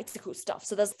all tactical stuff.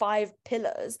 So there's 5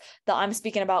 pillars that I'm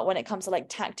speaking about when it comes to like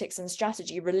tactics and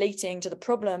strategy relating to the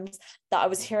problems that I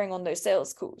was hearing on those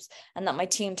sales calls and that my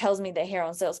team tells me they hear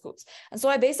on sales calls. And so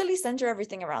I basically center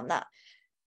everything around that,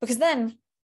 because then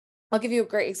I'll give you a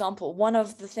great example. One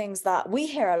of the things that we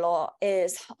hear a lot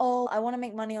is, oh, I want to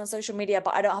make money on social media,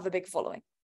 but I don't have a big following.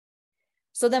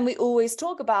 So then we always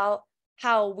talk about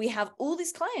how we have all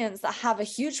these clients that have a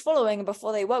huge following, and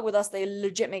before they work with us, they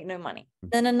legit make no money.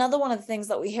 Then another one of the things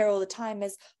that we hear all the time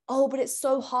is, oh, but it's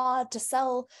so hard to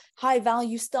sell high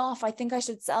value stuff. I think I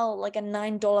should sell like a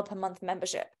 $9 per month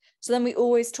membership. So then we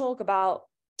always talk about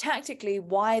tactically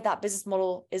why that business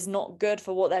model is not good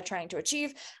for what they're trying to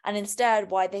achieve, and instead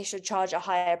why they should charge a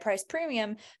higher price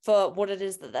premium for what it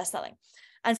is that they're selling.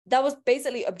 And that was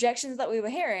basically objections that we were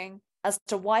hearing as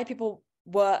to why people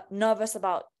were nervous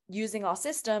about using our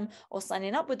system or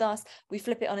signing up with us. We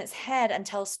flip it on its head and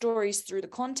tell stories through the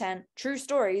content, true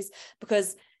stories,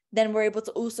 because then we're able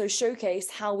to also showcase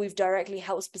how we've directly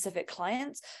helped specific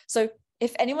clients. So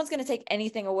if anyone's going to take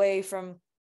anything away from,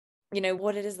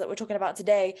 what it is that we're talking about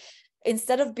today,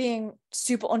 instead of being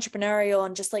super entrepreneurial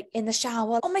and just like in the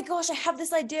shower, oh my gosh, I have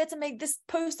this idea to make this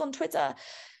post on Twitter,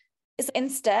 it's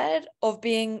instead of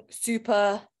being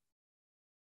super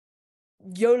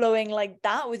YOLOing like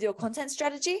that with your content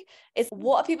strategy, it's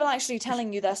what are people actually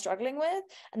telling you they're struggling with,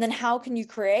 and then how can you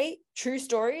create true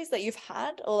stories that you've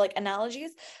had or like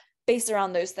analogies based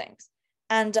around those things.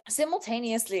 And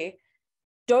simultaneously,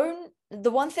 another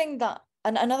thing that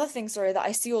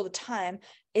I see all the time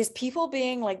is people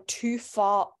being like too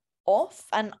far off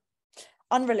and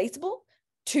unrelatable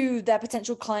to their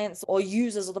potential clients or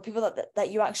users or the people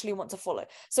that you actually want to follow.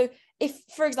 So if,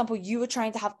 for example, you were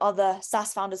trying to have other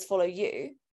SaaS founders follow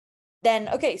you, then,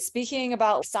 okay, speaking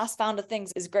about SaaS founder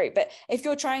things is great. But if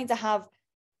you're trying to have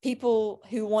people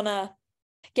who want to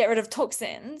get rid of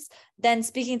toxins, then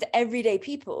speaking to everyday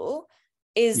people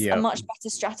is a much better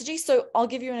strategy. So I'll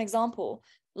give you an example.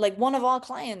 Like one of our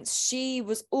clients, she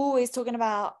was always talking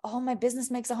about, oh, my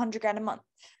business makes $100,000 a month,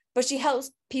 but she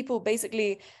helps people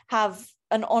basically have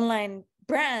an online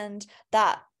brand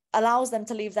that allows them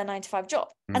to leave their 9-to-5 job.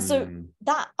 And so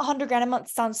that $100,000 a month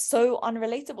sounds so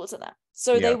unrelatable to them.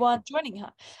 So they weren't joining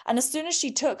her. And as soon as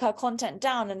she took her content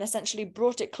down and essentially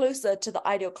brought it closer to the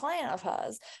ideal client of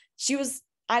hers, she was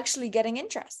actually getting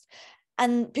interest.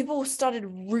 And people started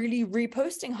really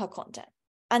reposting her content.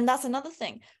 And that's another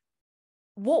thing.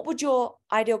 What would your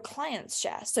ideal clients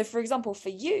share? So for example, for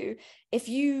you, if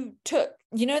you took,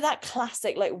 that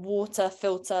classic like water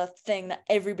filter thing that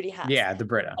everybody has. Yeah, the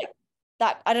Brita. Like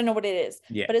that, I don't know what it is.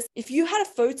 Yeah. But if you had a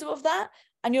photo of that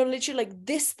and you're literally like,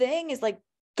 this thing is like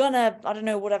gonna, I don't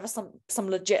know, whatever, some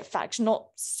legit facts, not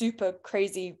super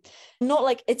crazy, not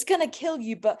like it's gonna kill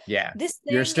you, but Yeah. this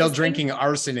You're thing still is drinking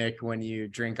arsenic when you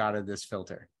drink out of this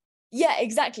filter. yeah,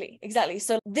 exactly.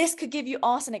 So this could give you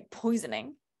arsenic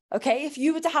poisoning. Okay, if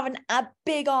you were to have a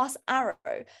big ass arrow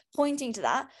pointing to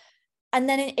that, and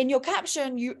then in your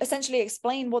caption you essentially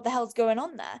explain what the hell's going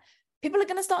on there, people are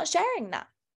going to start sharing that.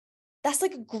 That's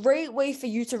like a great way for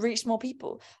you to reach more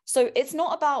people. So it's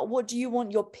not about what do you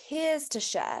want your peers to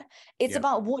share, it's Yep.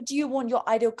 about what do you want your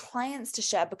ideal clients to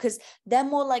share, because they're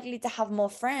more likely to have more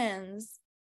friends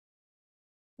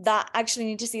that actually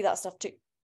need to see that stuff too.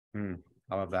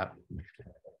 I love that.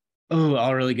 Oh,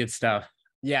 all really good stuff.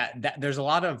 Yeah, there's a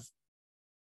lot of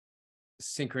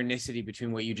synchronicity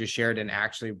between what you just shared and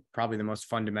actually probably the most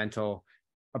fundamental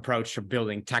approach to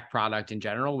building tech product in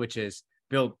general, which is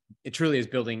it truly is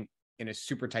building in a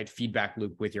super tight feedback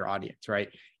loop with your audience, right?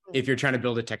 If you're trying to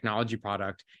build a technology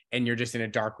product and you're just in a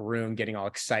dark room getting all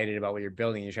excited about what you're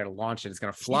building, you try to launch it, it's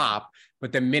going to flop.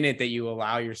 But the minute that you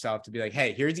allow yourself to be like,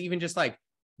 hey, here's even just like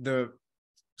the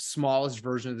smallest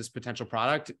version of this potential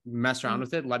product, mess around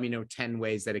with it, let me know 10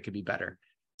 ways that it could be better.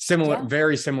 Similar,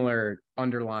 very similar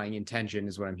underlying intention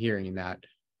is what I'm hearing in that,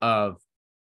 of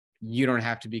you don't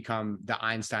have to become the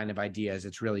Einstein of ideas.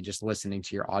 It's really just listening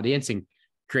to your audience and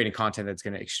creating content that's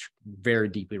going to very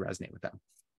deeply resonate with them.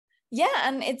 Yeah.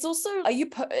 And it's also,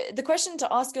 the question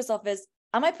to ask yourself is,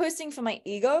 am I posting for my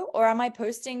ego or am I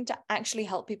posting to actually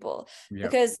help people?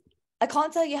 Because I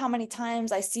can't tell you how many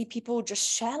times I see people just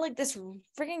share like this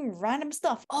freaking random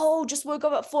stuff. Oh, just woke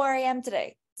up at 4 a.m.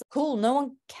 today. It's cool. No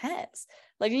one cares.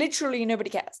 Like literally nobody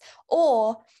cares.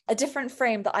 Or a different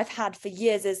frame that I've had for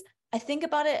years is I think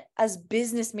about it as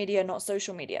business media, not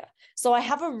social media. So I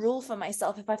have a rule for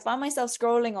myself. If I find myself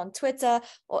scrolling on Twitter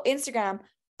or Instagram,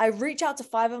 I reach out to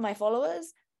 5 of my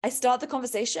followers. I start the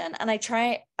conversation and I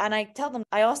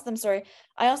ask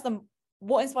them,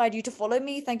 what inspired you to follow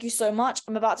me? Thank you so much.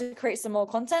 I'm about to create some more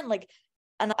content.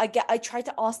 And I try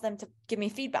to ask them to give me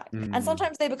feedback. And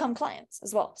sometimes they become clients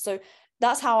as well. So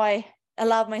that's how I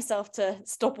allowed myself to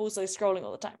stop also scrolling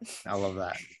all the time. I love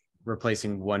that.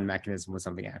 Replacing one mechanism with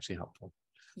something actually helpful.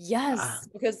 Yes,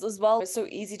 because as well, it's so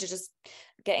easy to just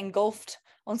get engulfed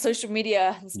on social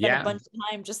media and spend a bunch of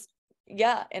time just, in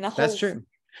a hole. That's true.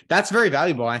 That's very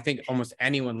valuable. I think almost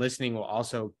anyone listening will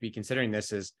also be considering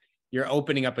this as you're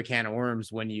opening up a can of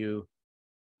worms when you,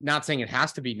 not saying it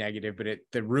has to be negative, but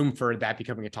the room for that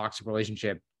becoming a toxic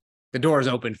relationship, the door is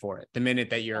open for it. The minute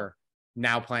that you're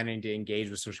now planning to engage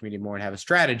with social media more and have a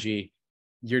strategy,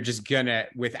 you're just gonna,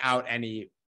 without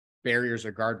any barriers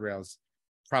or guardrails,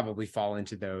 probably fall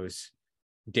into those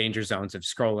danger zones of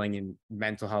scrolling and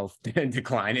mental health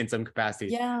decline in some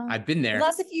capacity. Yeah, I've been there.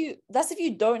 Well, that's if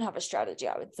you don't have a strategy,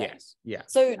 I would say. Yes. Yeah.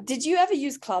 So did you ever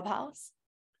use Clubhouse?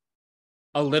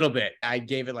 A little bit. I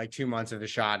gave it like 2 months of a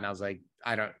shot and I was like,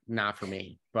 not for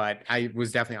me, but I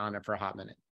was definitely on it for a hot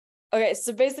minute. Okay.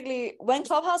 So basically when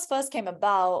Clubhouse first came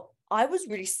about, I was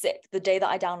really sick the day that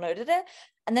I downloaded it.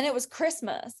 And then it was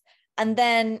Christmas. And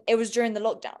then it was during the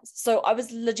lockdowns. So I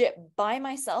was legit by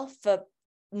myself for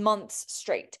months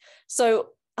straight. So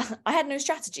I had no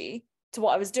strategy to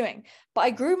what I was doing, but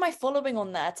I grew my following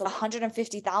on there to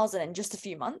 150,000 in just a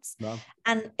few months. Wow.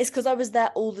 And it's because I was there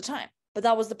all the time. But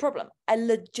that was the problem. I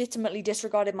legitimately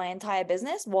disregarded my entire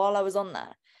business while I was on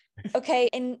there. Okay.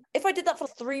 And if I did that for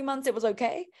 3 months, it was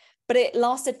okay. But it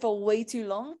lasted for way too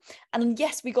long. And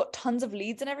yes, we got tons of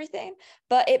leads and everything.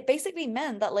 But it basically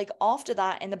meant that like after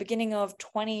that, in the beginning of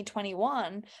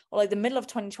 2021 or like the middle of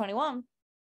 2021,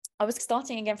 I was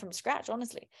starting again from scratch,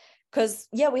 honestly. Because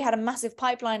we had a massive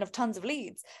pipeline of tons of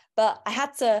leads, but I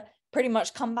had to pretty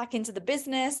much come back into the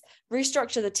business,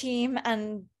 restructure the team,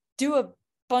 and do a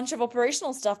bunch of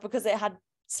operational stuff because it had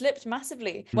slipped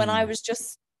massively when I was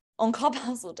just on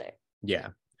Clubhouse all day. Yeah.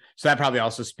 So that probably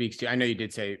also speaks to, I know you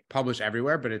did say publish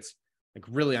everywhere, but it's like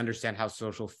really understand how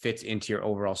social fits into your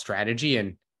overall strategy.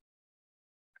 And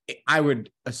I would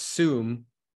assume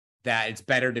that it's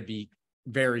better to be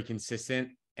very consistent,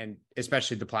 and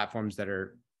especially the platforms that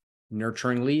are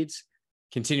nurturing leads,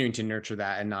 continuing to nurture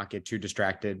that and not get too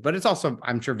distracted. But it's also,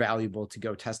 I'm sure, valuable to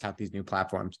go test out these new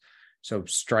platforms. So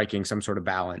striking some sort of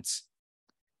balance.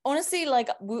 Honestly, like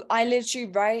I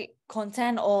literally write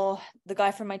content, or the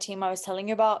guy from my team I was telling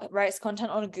you about writes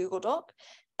content on a Google Doc,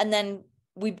 and then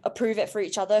we approve it for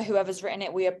each other. Whoever's written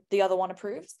it, the other one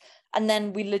approves. And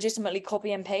then we legitimately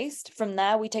copy and paste. From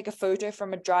there, we take a photo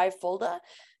from a Drive folder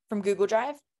from Google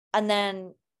Drive. And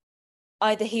then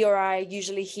either he or I,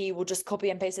 usually he, will just copy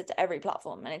and paste it to every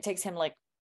platform. And it takes him like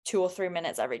 2 or 3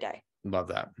 minutes every day. Love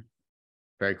that.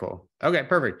 Very cool. Okay,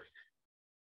 perfect.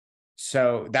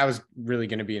 So that was really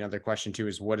going to be another question too,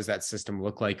 is what does that system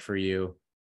look like for you?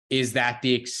 Is that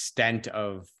the extent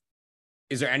of,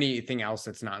 is there anything else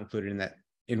that's not included in that,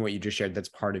 in what you just shared, that's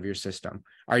part of your system?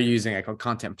 Are you using like a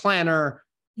content planner?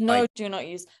 No, Like, do not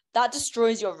use. That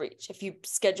destroys your reach if you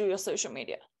schedule your social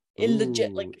media. It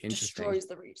legit like interesting. destroys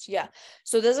the reach. Yeah.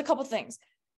 So there's a couple things.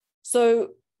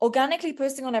 So organically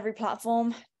posting on every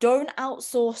platform, don't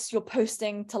outsource your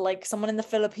posting to like someone in the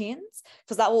Philippines,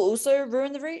 because that will also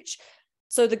ruin the reach.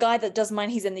 So the guy that does mine,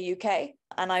 he's in the UK,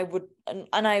 and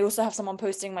I also have someone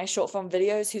posting my short form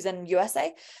videos who's in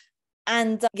USA.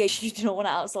 And yeah, you do not want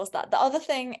to outsource that. The other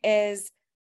thing is,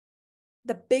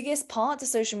 the biggest part to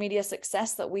social media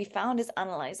success that we found is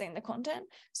analyzing the content.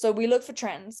 So we look for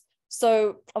trends.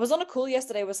 So I was on a call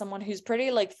yesterday with someone who's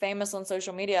pretty like famous on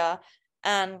social media,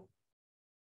 and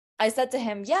I said to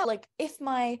him, yeah, like if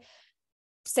my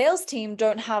sales team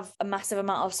don't have a massive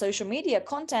amount of social media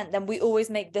content, then we always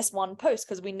make this one post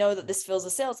because we know that this fills a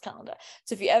sales calendar.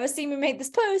 So if you ever see me make this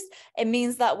post, it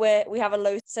means that we have a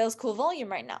low sales call volume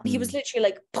right now. He was literally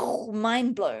like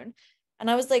mind blown. And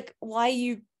I was like, why are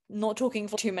you not talking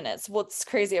for 2 minutes? What's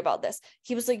crazy about this?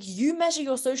 He was like, you measure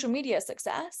your social media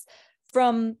success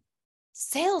from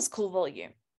sales call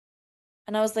volume.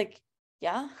 And I was like,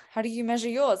 yeah, how do you measure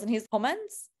yours? And his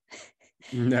comments.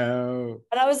 No.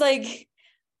 And I was like,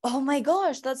 oh my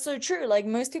gosh, that's so true. Like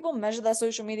most people measure their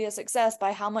social media success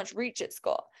by how much reach it's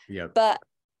got. Yep. But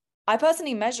I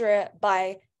personally measure it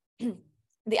by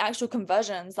the actual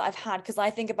conversions that I've had, because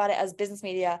I think about it as business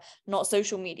media, not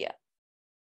social media.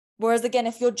 Whereas again,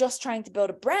 if you're just trying to build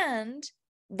a brand,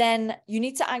 then you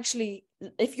need to actually,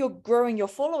 if you're growing your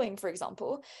following, for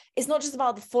example, it's not just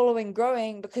about the following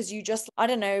growing because you just, I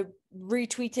don't know,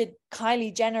 retweeted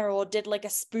Kylie Jenner or did like a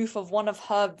spoof of one of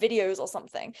her videos or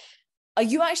something. Are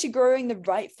you actually growing the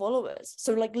right followers?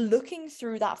 So like looking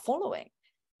through that following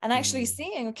and actually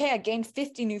seeing, okay, I gained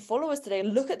 50 new followers today.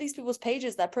 Look at these people's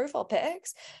pages, their profile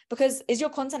pics, because is your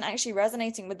content actually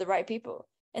resonating with the right people?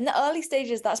 In the early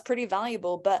stages, that's pretty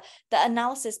valuable, but the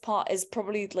analysis part is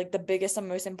probably like the biggest and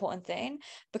most important thing,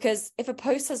 because if a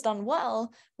post has done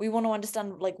well, we want to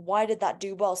understand like, why did that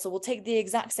do well? So we'll take the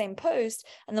exact same post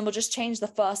and then we'll just change the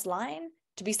first line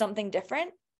to be something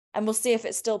different, and we'll see if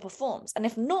it still performs. And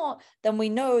if not, then we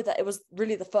know that it was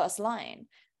really the first line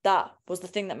that was the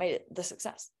thing that made it the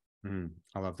success.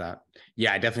 I love that.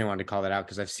 Yeah, I definitely wanted to call that out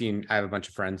because I have a bunch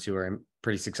of friends who are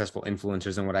pretty successful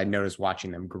influencers. And what I noticed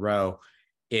watching them grow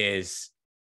is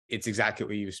it's exactly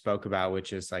what you spoke about,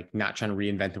 which is like not trying to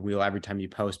reinvent the wheel every time you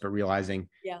post, but realizing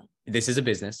this is a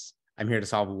business. I'm here to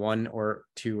solve one or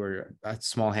two or a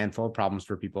small handful of problems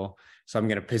for people. So I'm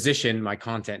going to position my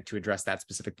content to address that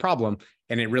specific problem.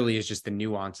 And it really is just the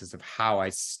nuances of how I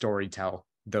storytell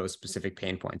those specific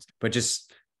pain points, but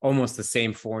just almost the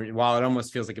same form. While it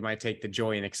almost feels like it might take the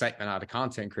joy and excitement out of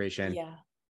content creation,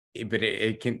 but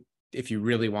it can, if you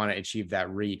really want to achieve that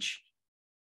reach,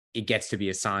 it gets to be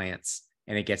a science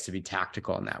and it gets to be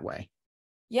tactical in that way.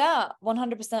 Yeah,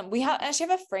 100%. We actually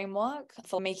have a framework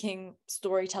for making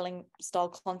storytelling style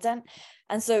content.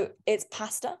 And so it's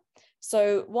PASTA.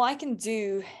 So what I can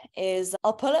do is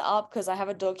I'll pull it up because I have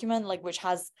a document like which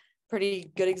has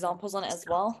pretty good examples on it as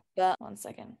well. But one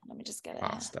second, let me just get it.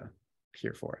 PASTA,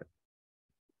 here for it.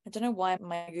 I don't know why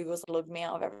my Google's logged me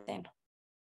out of everything.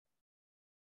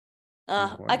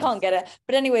 I can't get it.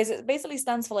 But anyways, it basically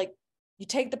stands for like, you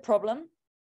take the problem.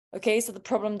 Okay, so the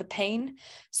problem, the pain.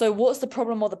 So what's the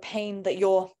problem or the pain that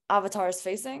your avatar is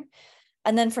facing?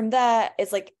 And then from there,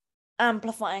 it's like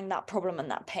amplifying that problem and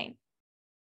that pain.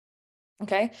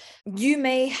 Okay, you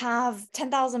may have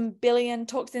 10,000 billion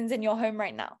toxins in your home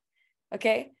right now.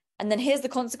 Okay, and then here's the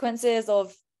consequences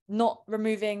of not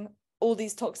removing all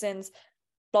these toxins,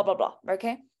 blah, blah, blah.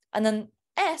 Okay, and then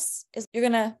S is you're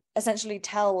going to essentially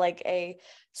tell like a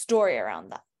story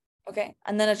around that. Okay,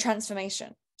 and then a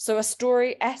transformation. So a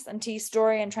story, S and T,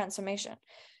 story and transformation.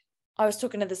 I was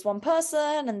talking to this one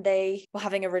person and they were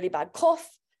having a really bad cough.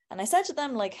 And I said to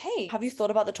them like, hey, have you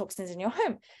thought about the toxins in your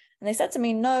home? And they said to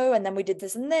me, no. And then we did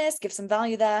this and this, give some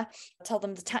value there, tell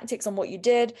them the tactics on what you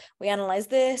did. We analyzed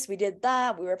this, we did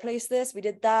that, we replaced this, we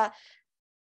did that.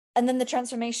 And then the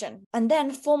transformation. And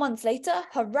then 4 months later,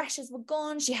 her rashes were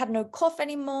gone. She had no cough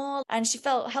anymore and she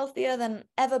felt healthier than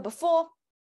ever before.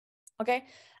 Okay.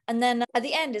 And then at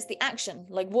the end is the action.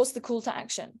 Like, what's the call to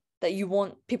action that you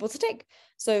want people to take?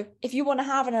 So if you want to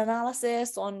have an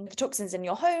analysis on the toxins in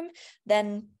your home,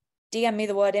 then DM me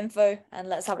the word info and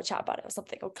let's have a chat about it or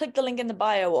something, or click the link in the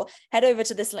bio or head over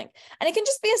to this link. And it can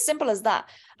just be as simple as that.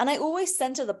 And I always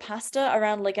center the pasta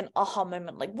around like an aha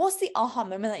moment. Like, what's the aha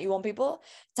moment that you want people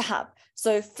to have?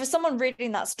 So for someone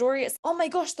reading that story, it's, oh my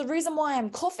gosh, the reason why I'm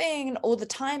coughing all the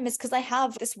time is because I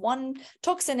have this one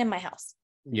toxin in my house.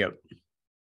 Yep.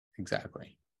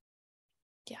 Exactly.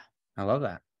 Yeah. I love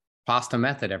that. Pasta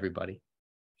method, everybody.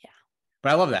 Yeah.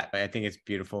 But I love that. I think it's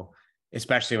beautiful,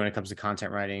 especially when it comes to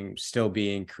content writing, still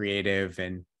being creative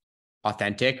and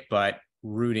authentic, but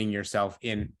rooting yourself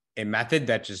in a method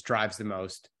that just drives the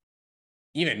most,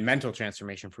 even mental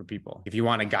transformation for people. If you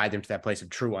want to guide them to that place of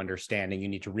true understanding, you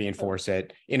need to reinforce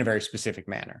it in a very specific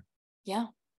manner. Yeah,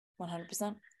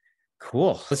 100%.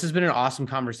 Cool. This has been an awesome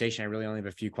conversation. I really only have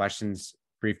a few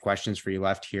brief questions for you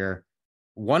left here.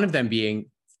 One of them being,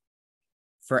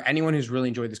 for anyone who's really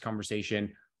enjoyed this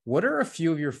conversation, what are a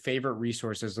few of your favorite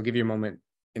resources? I'll give you a moment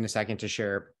in a second to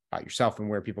share about yourself and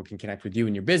where people can connect with you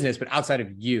and your business. But outside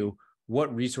of you,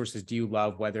 what resources do you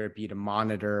love, whether it be to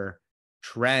monitor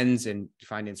trends and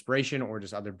find inspiration, or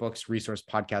just other books, resource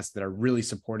podcasts that are really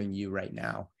supporting you right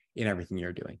now in everything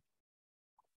you're doing?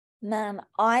 Man,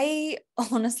 I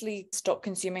honestly stopped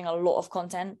consuming a lot of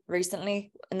content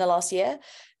recently in the last year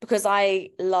because I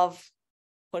love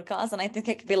podcasts, and I think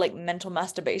it could be like mental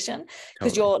masturbation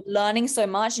because you're learning so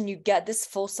much and you get this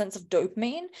false sense of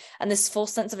dopamine and this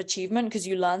false sense of achievement because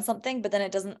you learn something, but then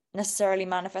it doesn't necessarily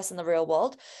manifest in the real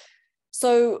world.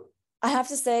 So I have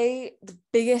to say the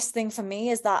biggest thing for me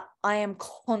is that I am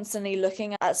constantly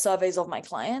looking at surveys of my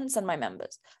clients and my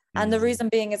members. And the reason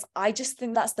being is I just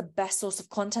think that's the best source of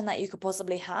content that you could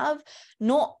possibly have,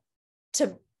 not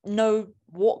to know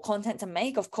what content to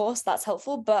make. Of course, that's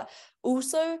helpful, but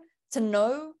also to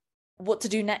know what to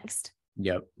do next.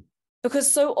 Yep.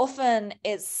 Because so often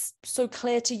it's so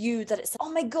clear to you that it's,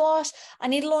 oh my gosh, I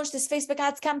need to launch this Facebook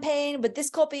ads campaign with this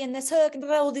copy and this hook and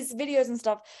all these videos and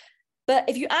stuff. But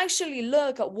if you actually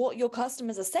look at what your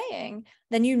customers are saying,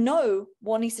 then you know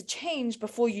what needs to change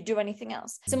before you do anything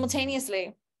else.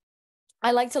 Simultaneously,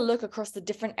 I like to look across the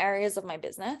different areas of my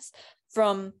business,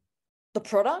 from the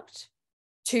product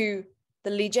to the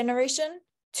lead generation,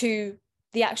 to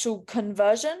the actual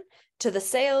conversion, to the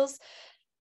sales,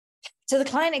 to the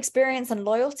client experience and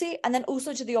loyalty, and then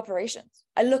also to the operations.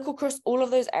 I look across all of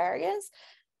those areas,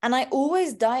 and I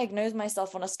always diagnose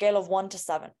myself on a scale of 1 to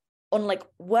 7 on like,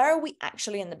 where are we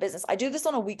actually in the business? I do this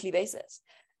on a weekly basis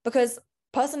because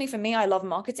personally for me, I love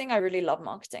marketing. I really love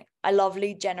marketing. I love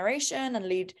lead generation and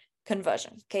lead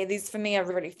conversion. Okay. These for me are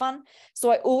really fun. So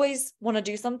I always want to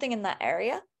do something in that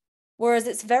area. Whereas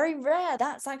it's very rare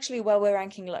that's actually where we're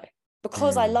ranking low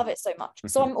because I love it so much.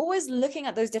 So I'm always looking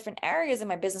at those different areas in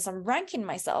my business and ranking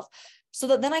myself so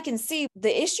that then I can see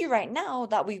the issue right now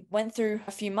that we went through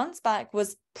a few months back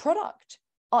was product.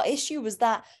 Our issue was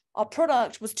that our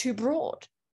product was too broad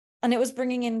and it was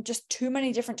bringing in just too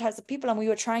many different types of people. And we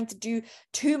were trying to do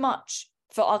too much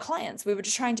for our clients. We were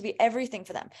just trying to be everything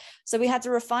for them. So we had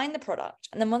to refine the product.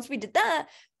 And then once we did that,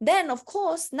 then of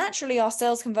course, naturally our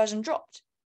sales conversion dropped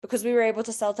because we were able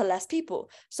to sell to less people.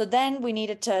 So then we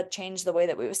needed to change the way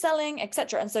that we were selling,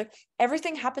 etc. And so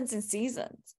everything happens in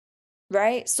seasons,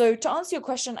 right? So to answer your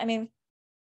question, I mean,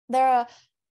 the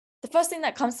first thing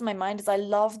that comes to my mind is I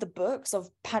love the books of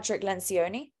Patrick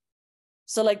Lencioni.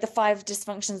 So like the 5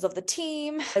 dysfunctions of the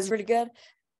team is really good.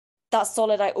 That's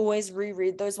solid. I always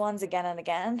reread those ones again and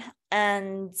again.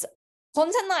 And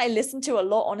content that I listen to a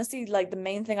lot, honestly, like the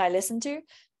main thing I listen to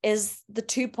is the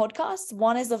 2 podcasts.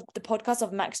 One is of the podcast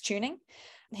of Max Tuning.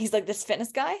 He's like this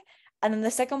fitness guy. And then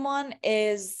the second one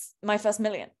is My First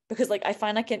Million, because like I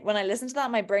find when I listen to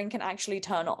that, my brain can actually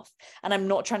turn off and I'm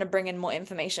not trying to bring in more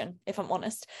information, if I'm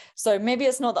honest. So maybe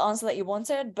it's not the answer that you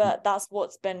wanted, but that's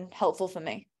what's been helpful for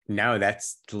me. No,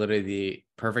 that's literally the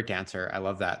perfect answer. I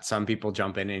love that. Some people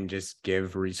jump in and just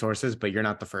give resources, but you're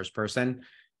not the first person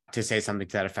to say something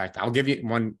to that effect. I'll give you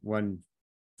one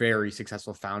very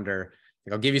successful founder.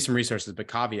 Like, I'll give you some resources, but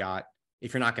caveat,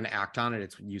 if you're not going to act on it,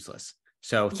 it's useless.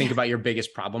 So think about your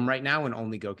biggest problem right now and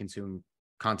only go consume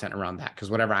content around that, because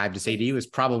whatever I have to say to you is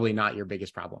probably not your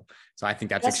biggest problem. So I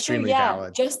think that's extremely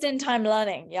valid. Just in time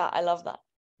learning. Yeah, I love that.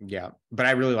 Yeah, but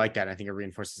I really like that. I think it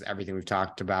reinforces everything we've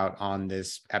talked about on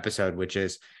this episode, which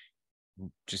is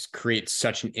just create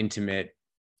such an intimate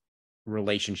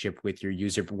relationship with your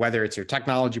user, whether it's your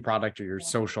technology product or your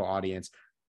social audience.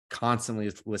 Constantly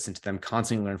listen to them,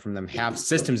 constantly learn from them, have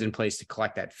systems in place to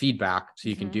collect that feedback so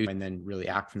you can do and then really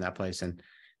act from that place. And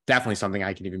definitely something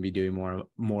I can even be doing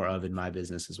more of in my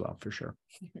business as well, for sure.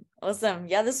 Awesome.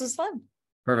 Yeah, this was fun.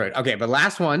 Perfect. Okay, but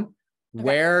last one. Okay.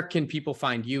 Where can people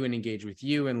find you and engage with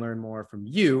you and learn more from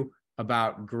you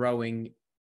about growing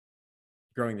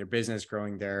growing their business,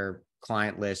 growing their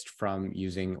client list from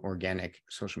using organic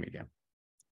social media?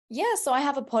 Yeah, so I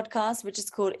have a podcast which is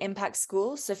called Impact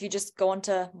School. So if you just go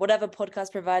onto whatever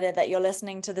podcast provider that you're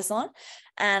listening to this on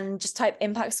and just type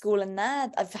Impact School in there,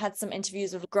 I've had some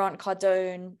interviews with Grant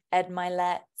Cardone, Ed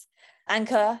Milet,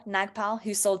 Anchor Nagpal,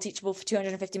 who sold Teachable for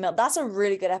 250 mil. That's a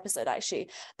really good episode, actually.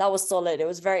 That was solid. It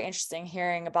was very interesting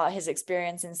hearing about his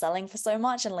experience in selling for so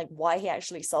much and like why he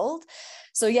actually sold.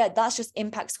 So yeah, that's just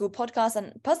Impact School podcast.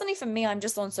 And personally for me, I'm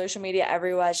just on social media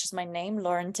everywhere. It's just my name,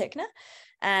 Lauren Tickner,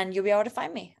 and you'll be able to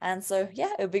find me. And so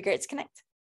yeah, it would be great to connect.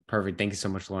 Perfect. Thank you so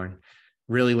much, Lauren.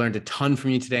 Really learned a ton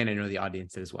from you today, and I know the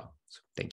audience did as well.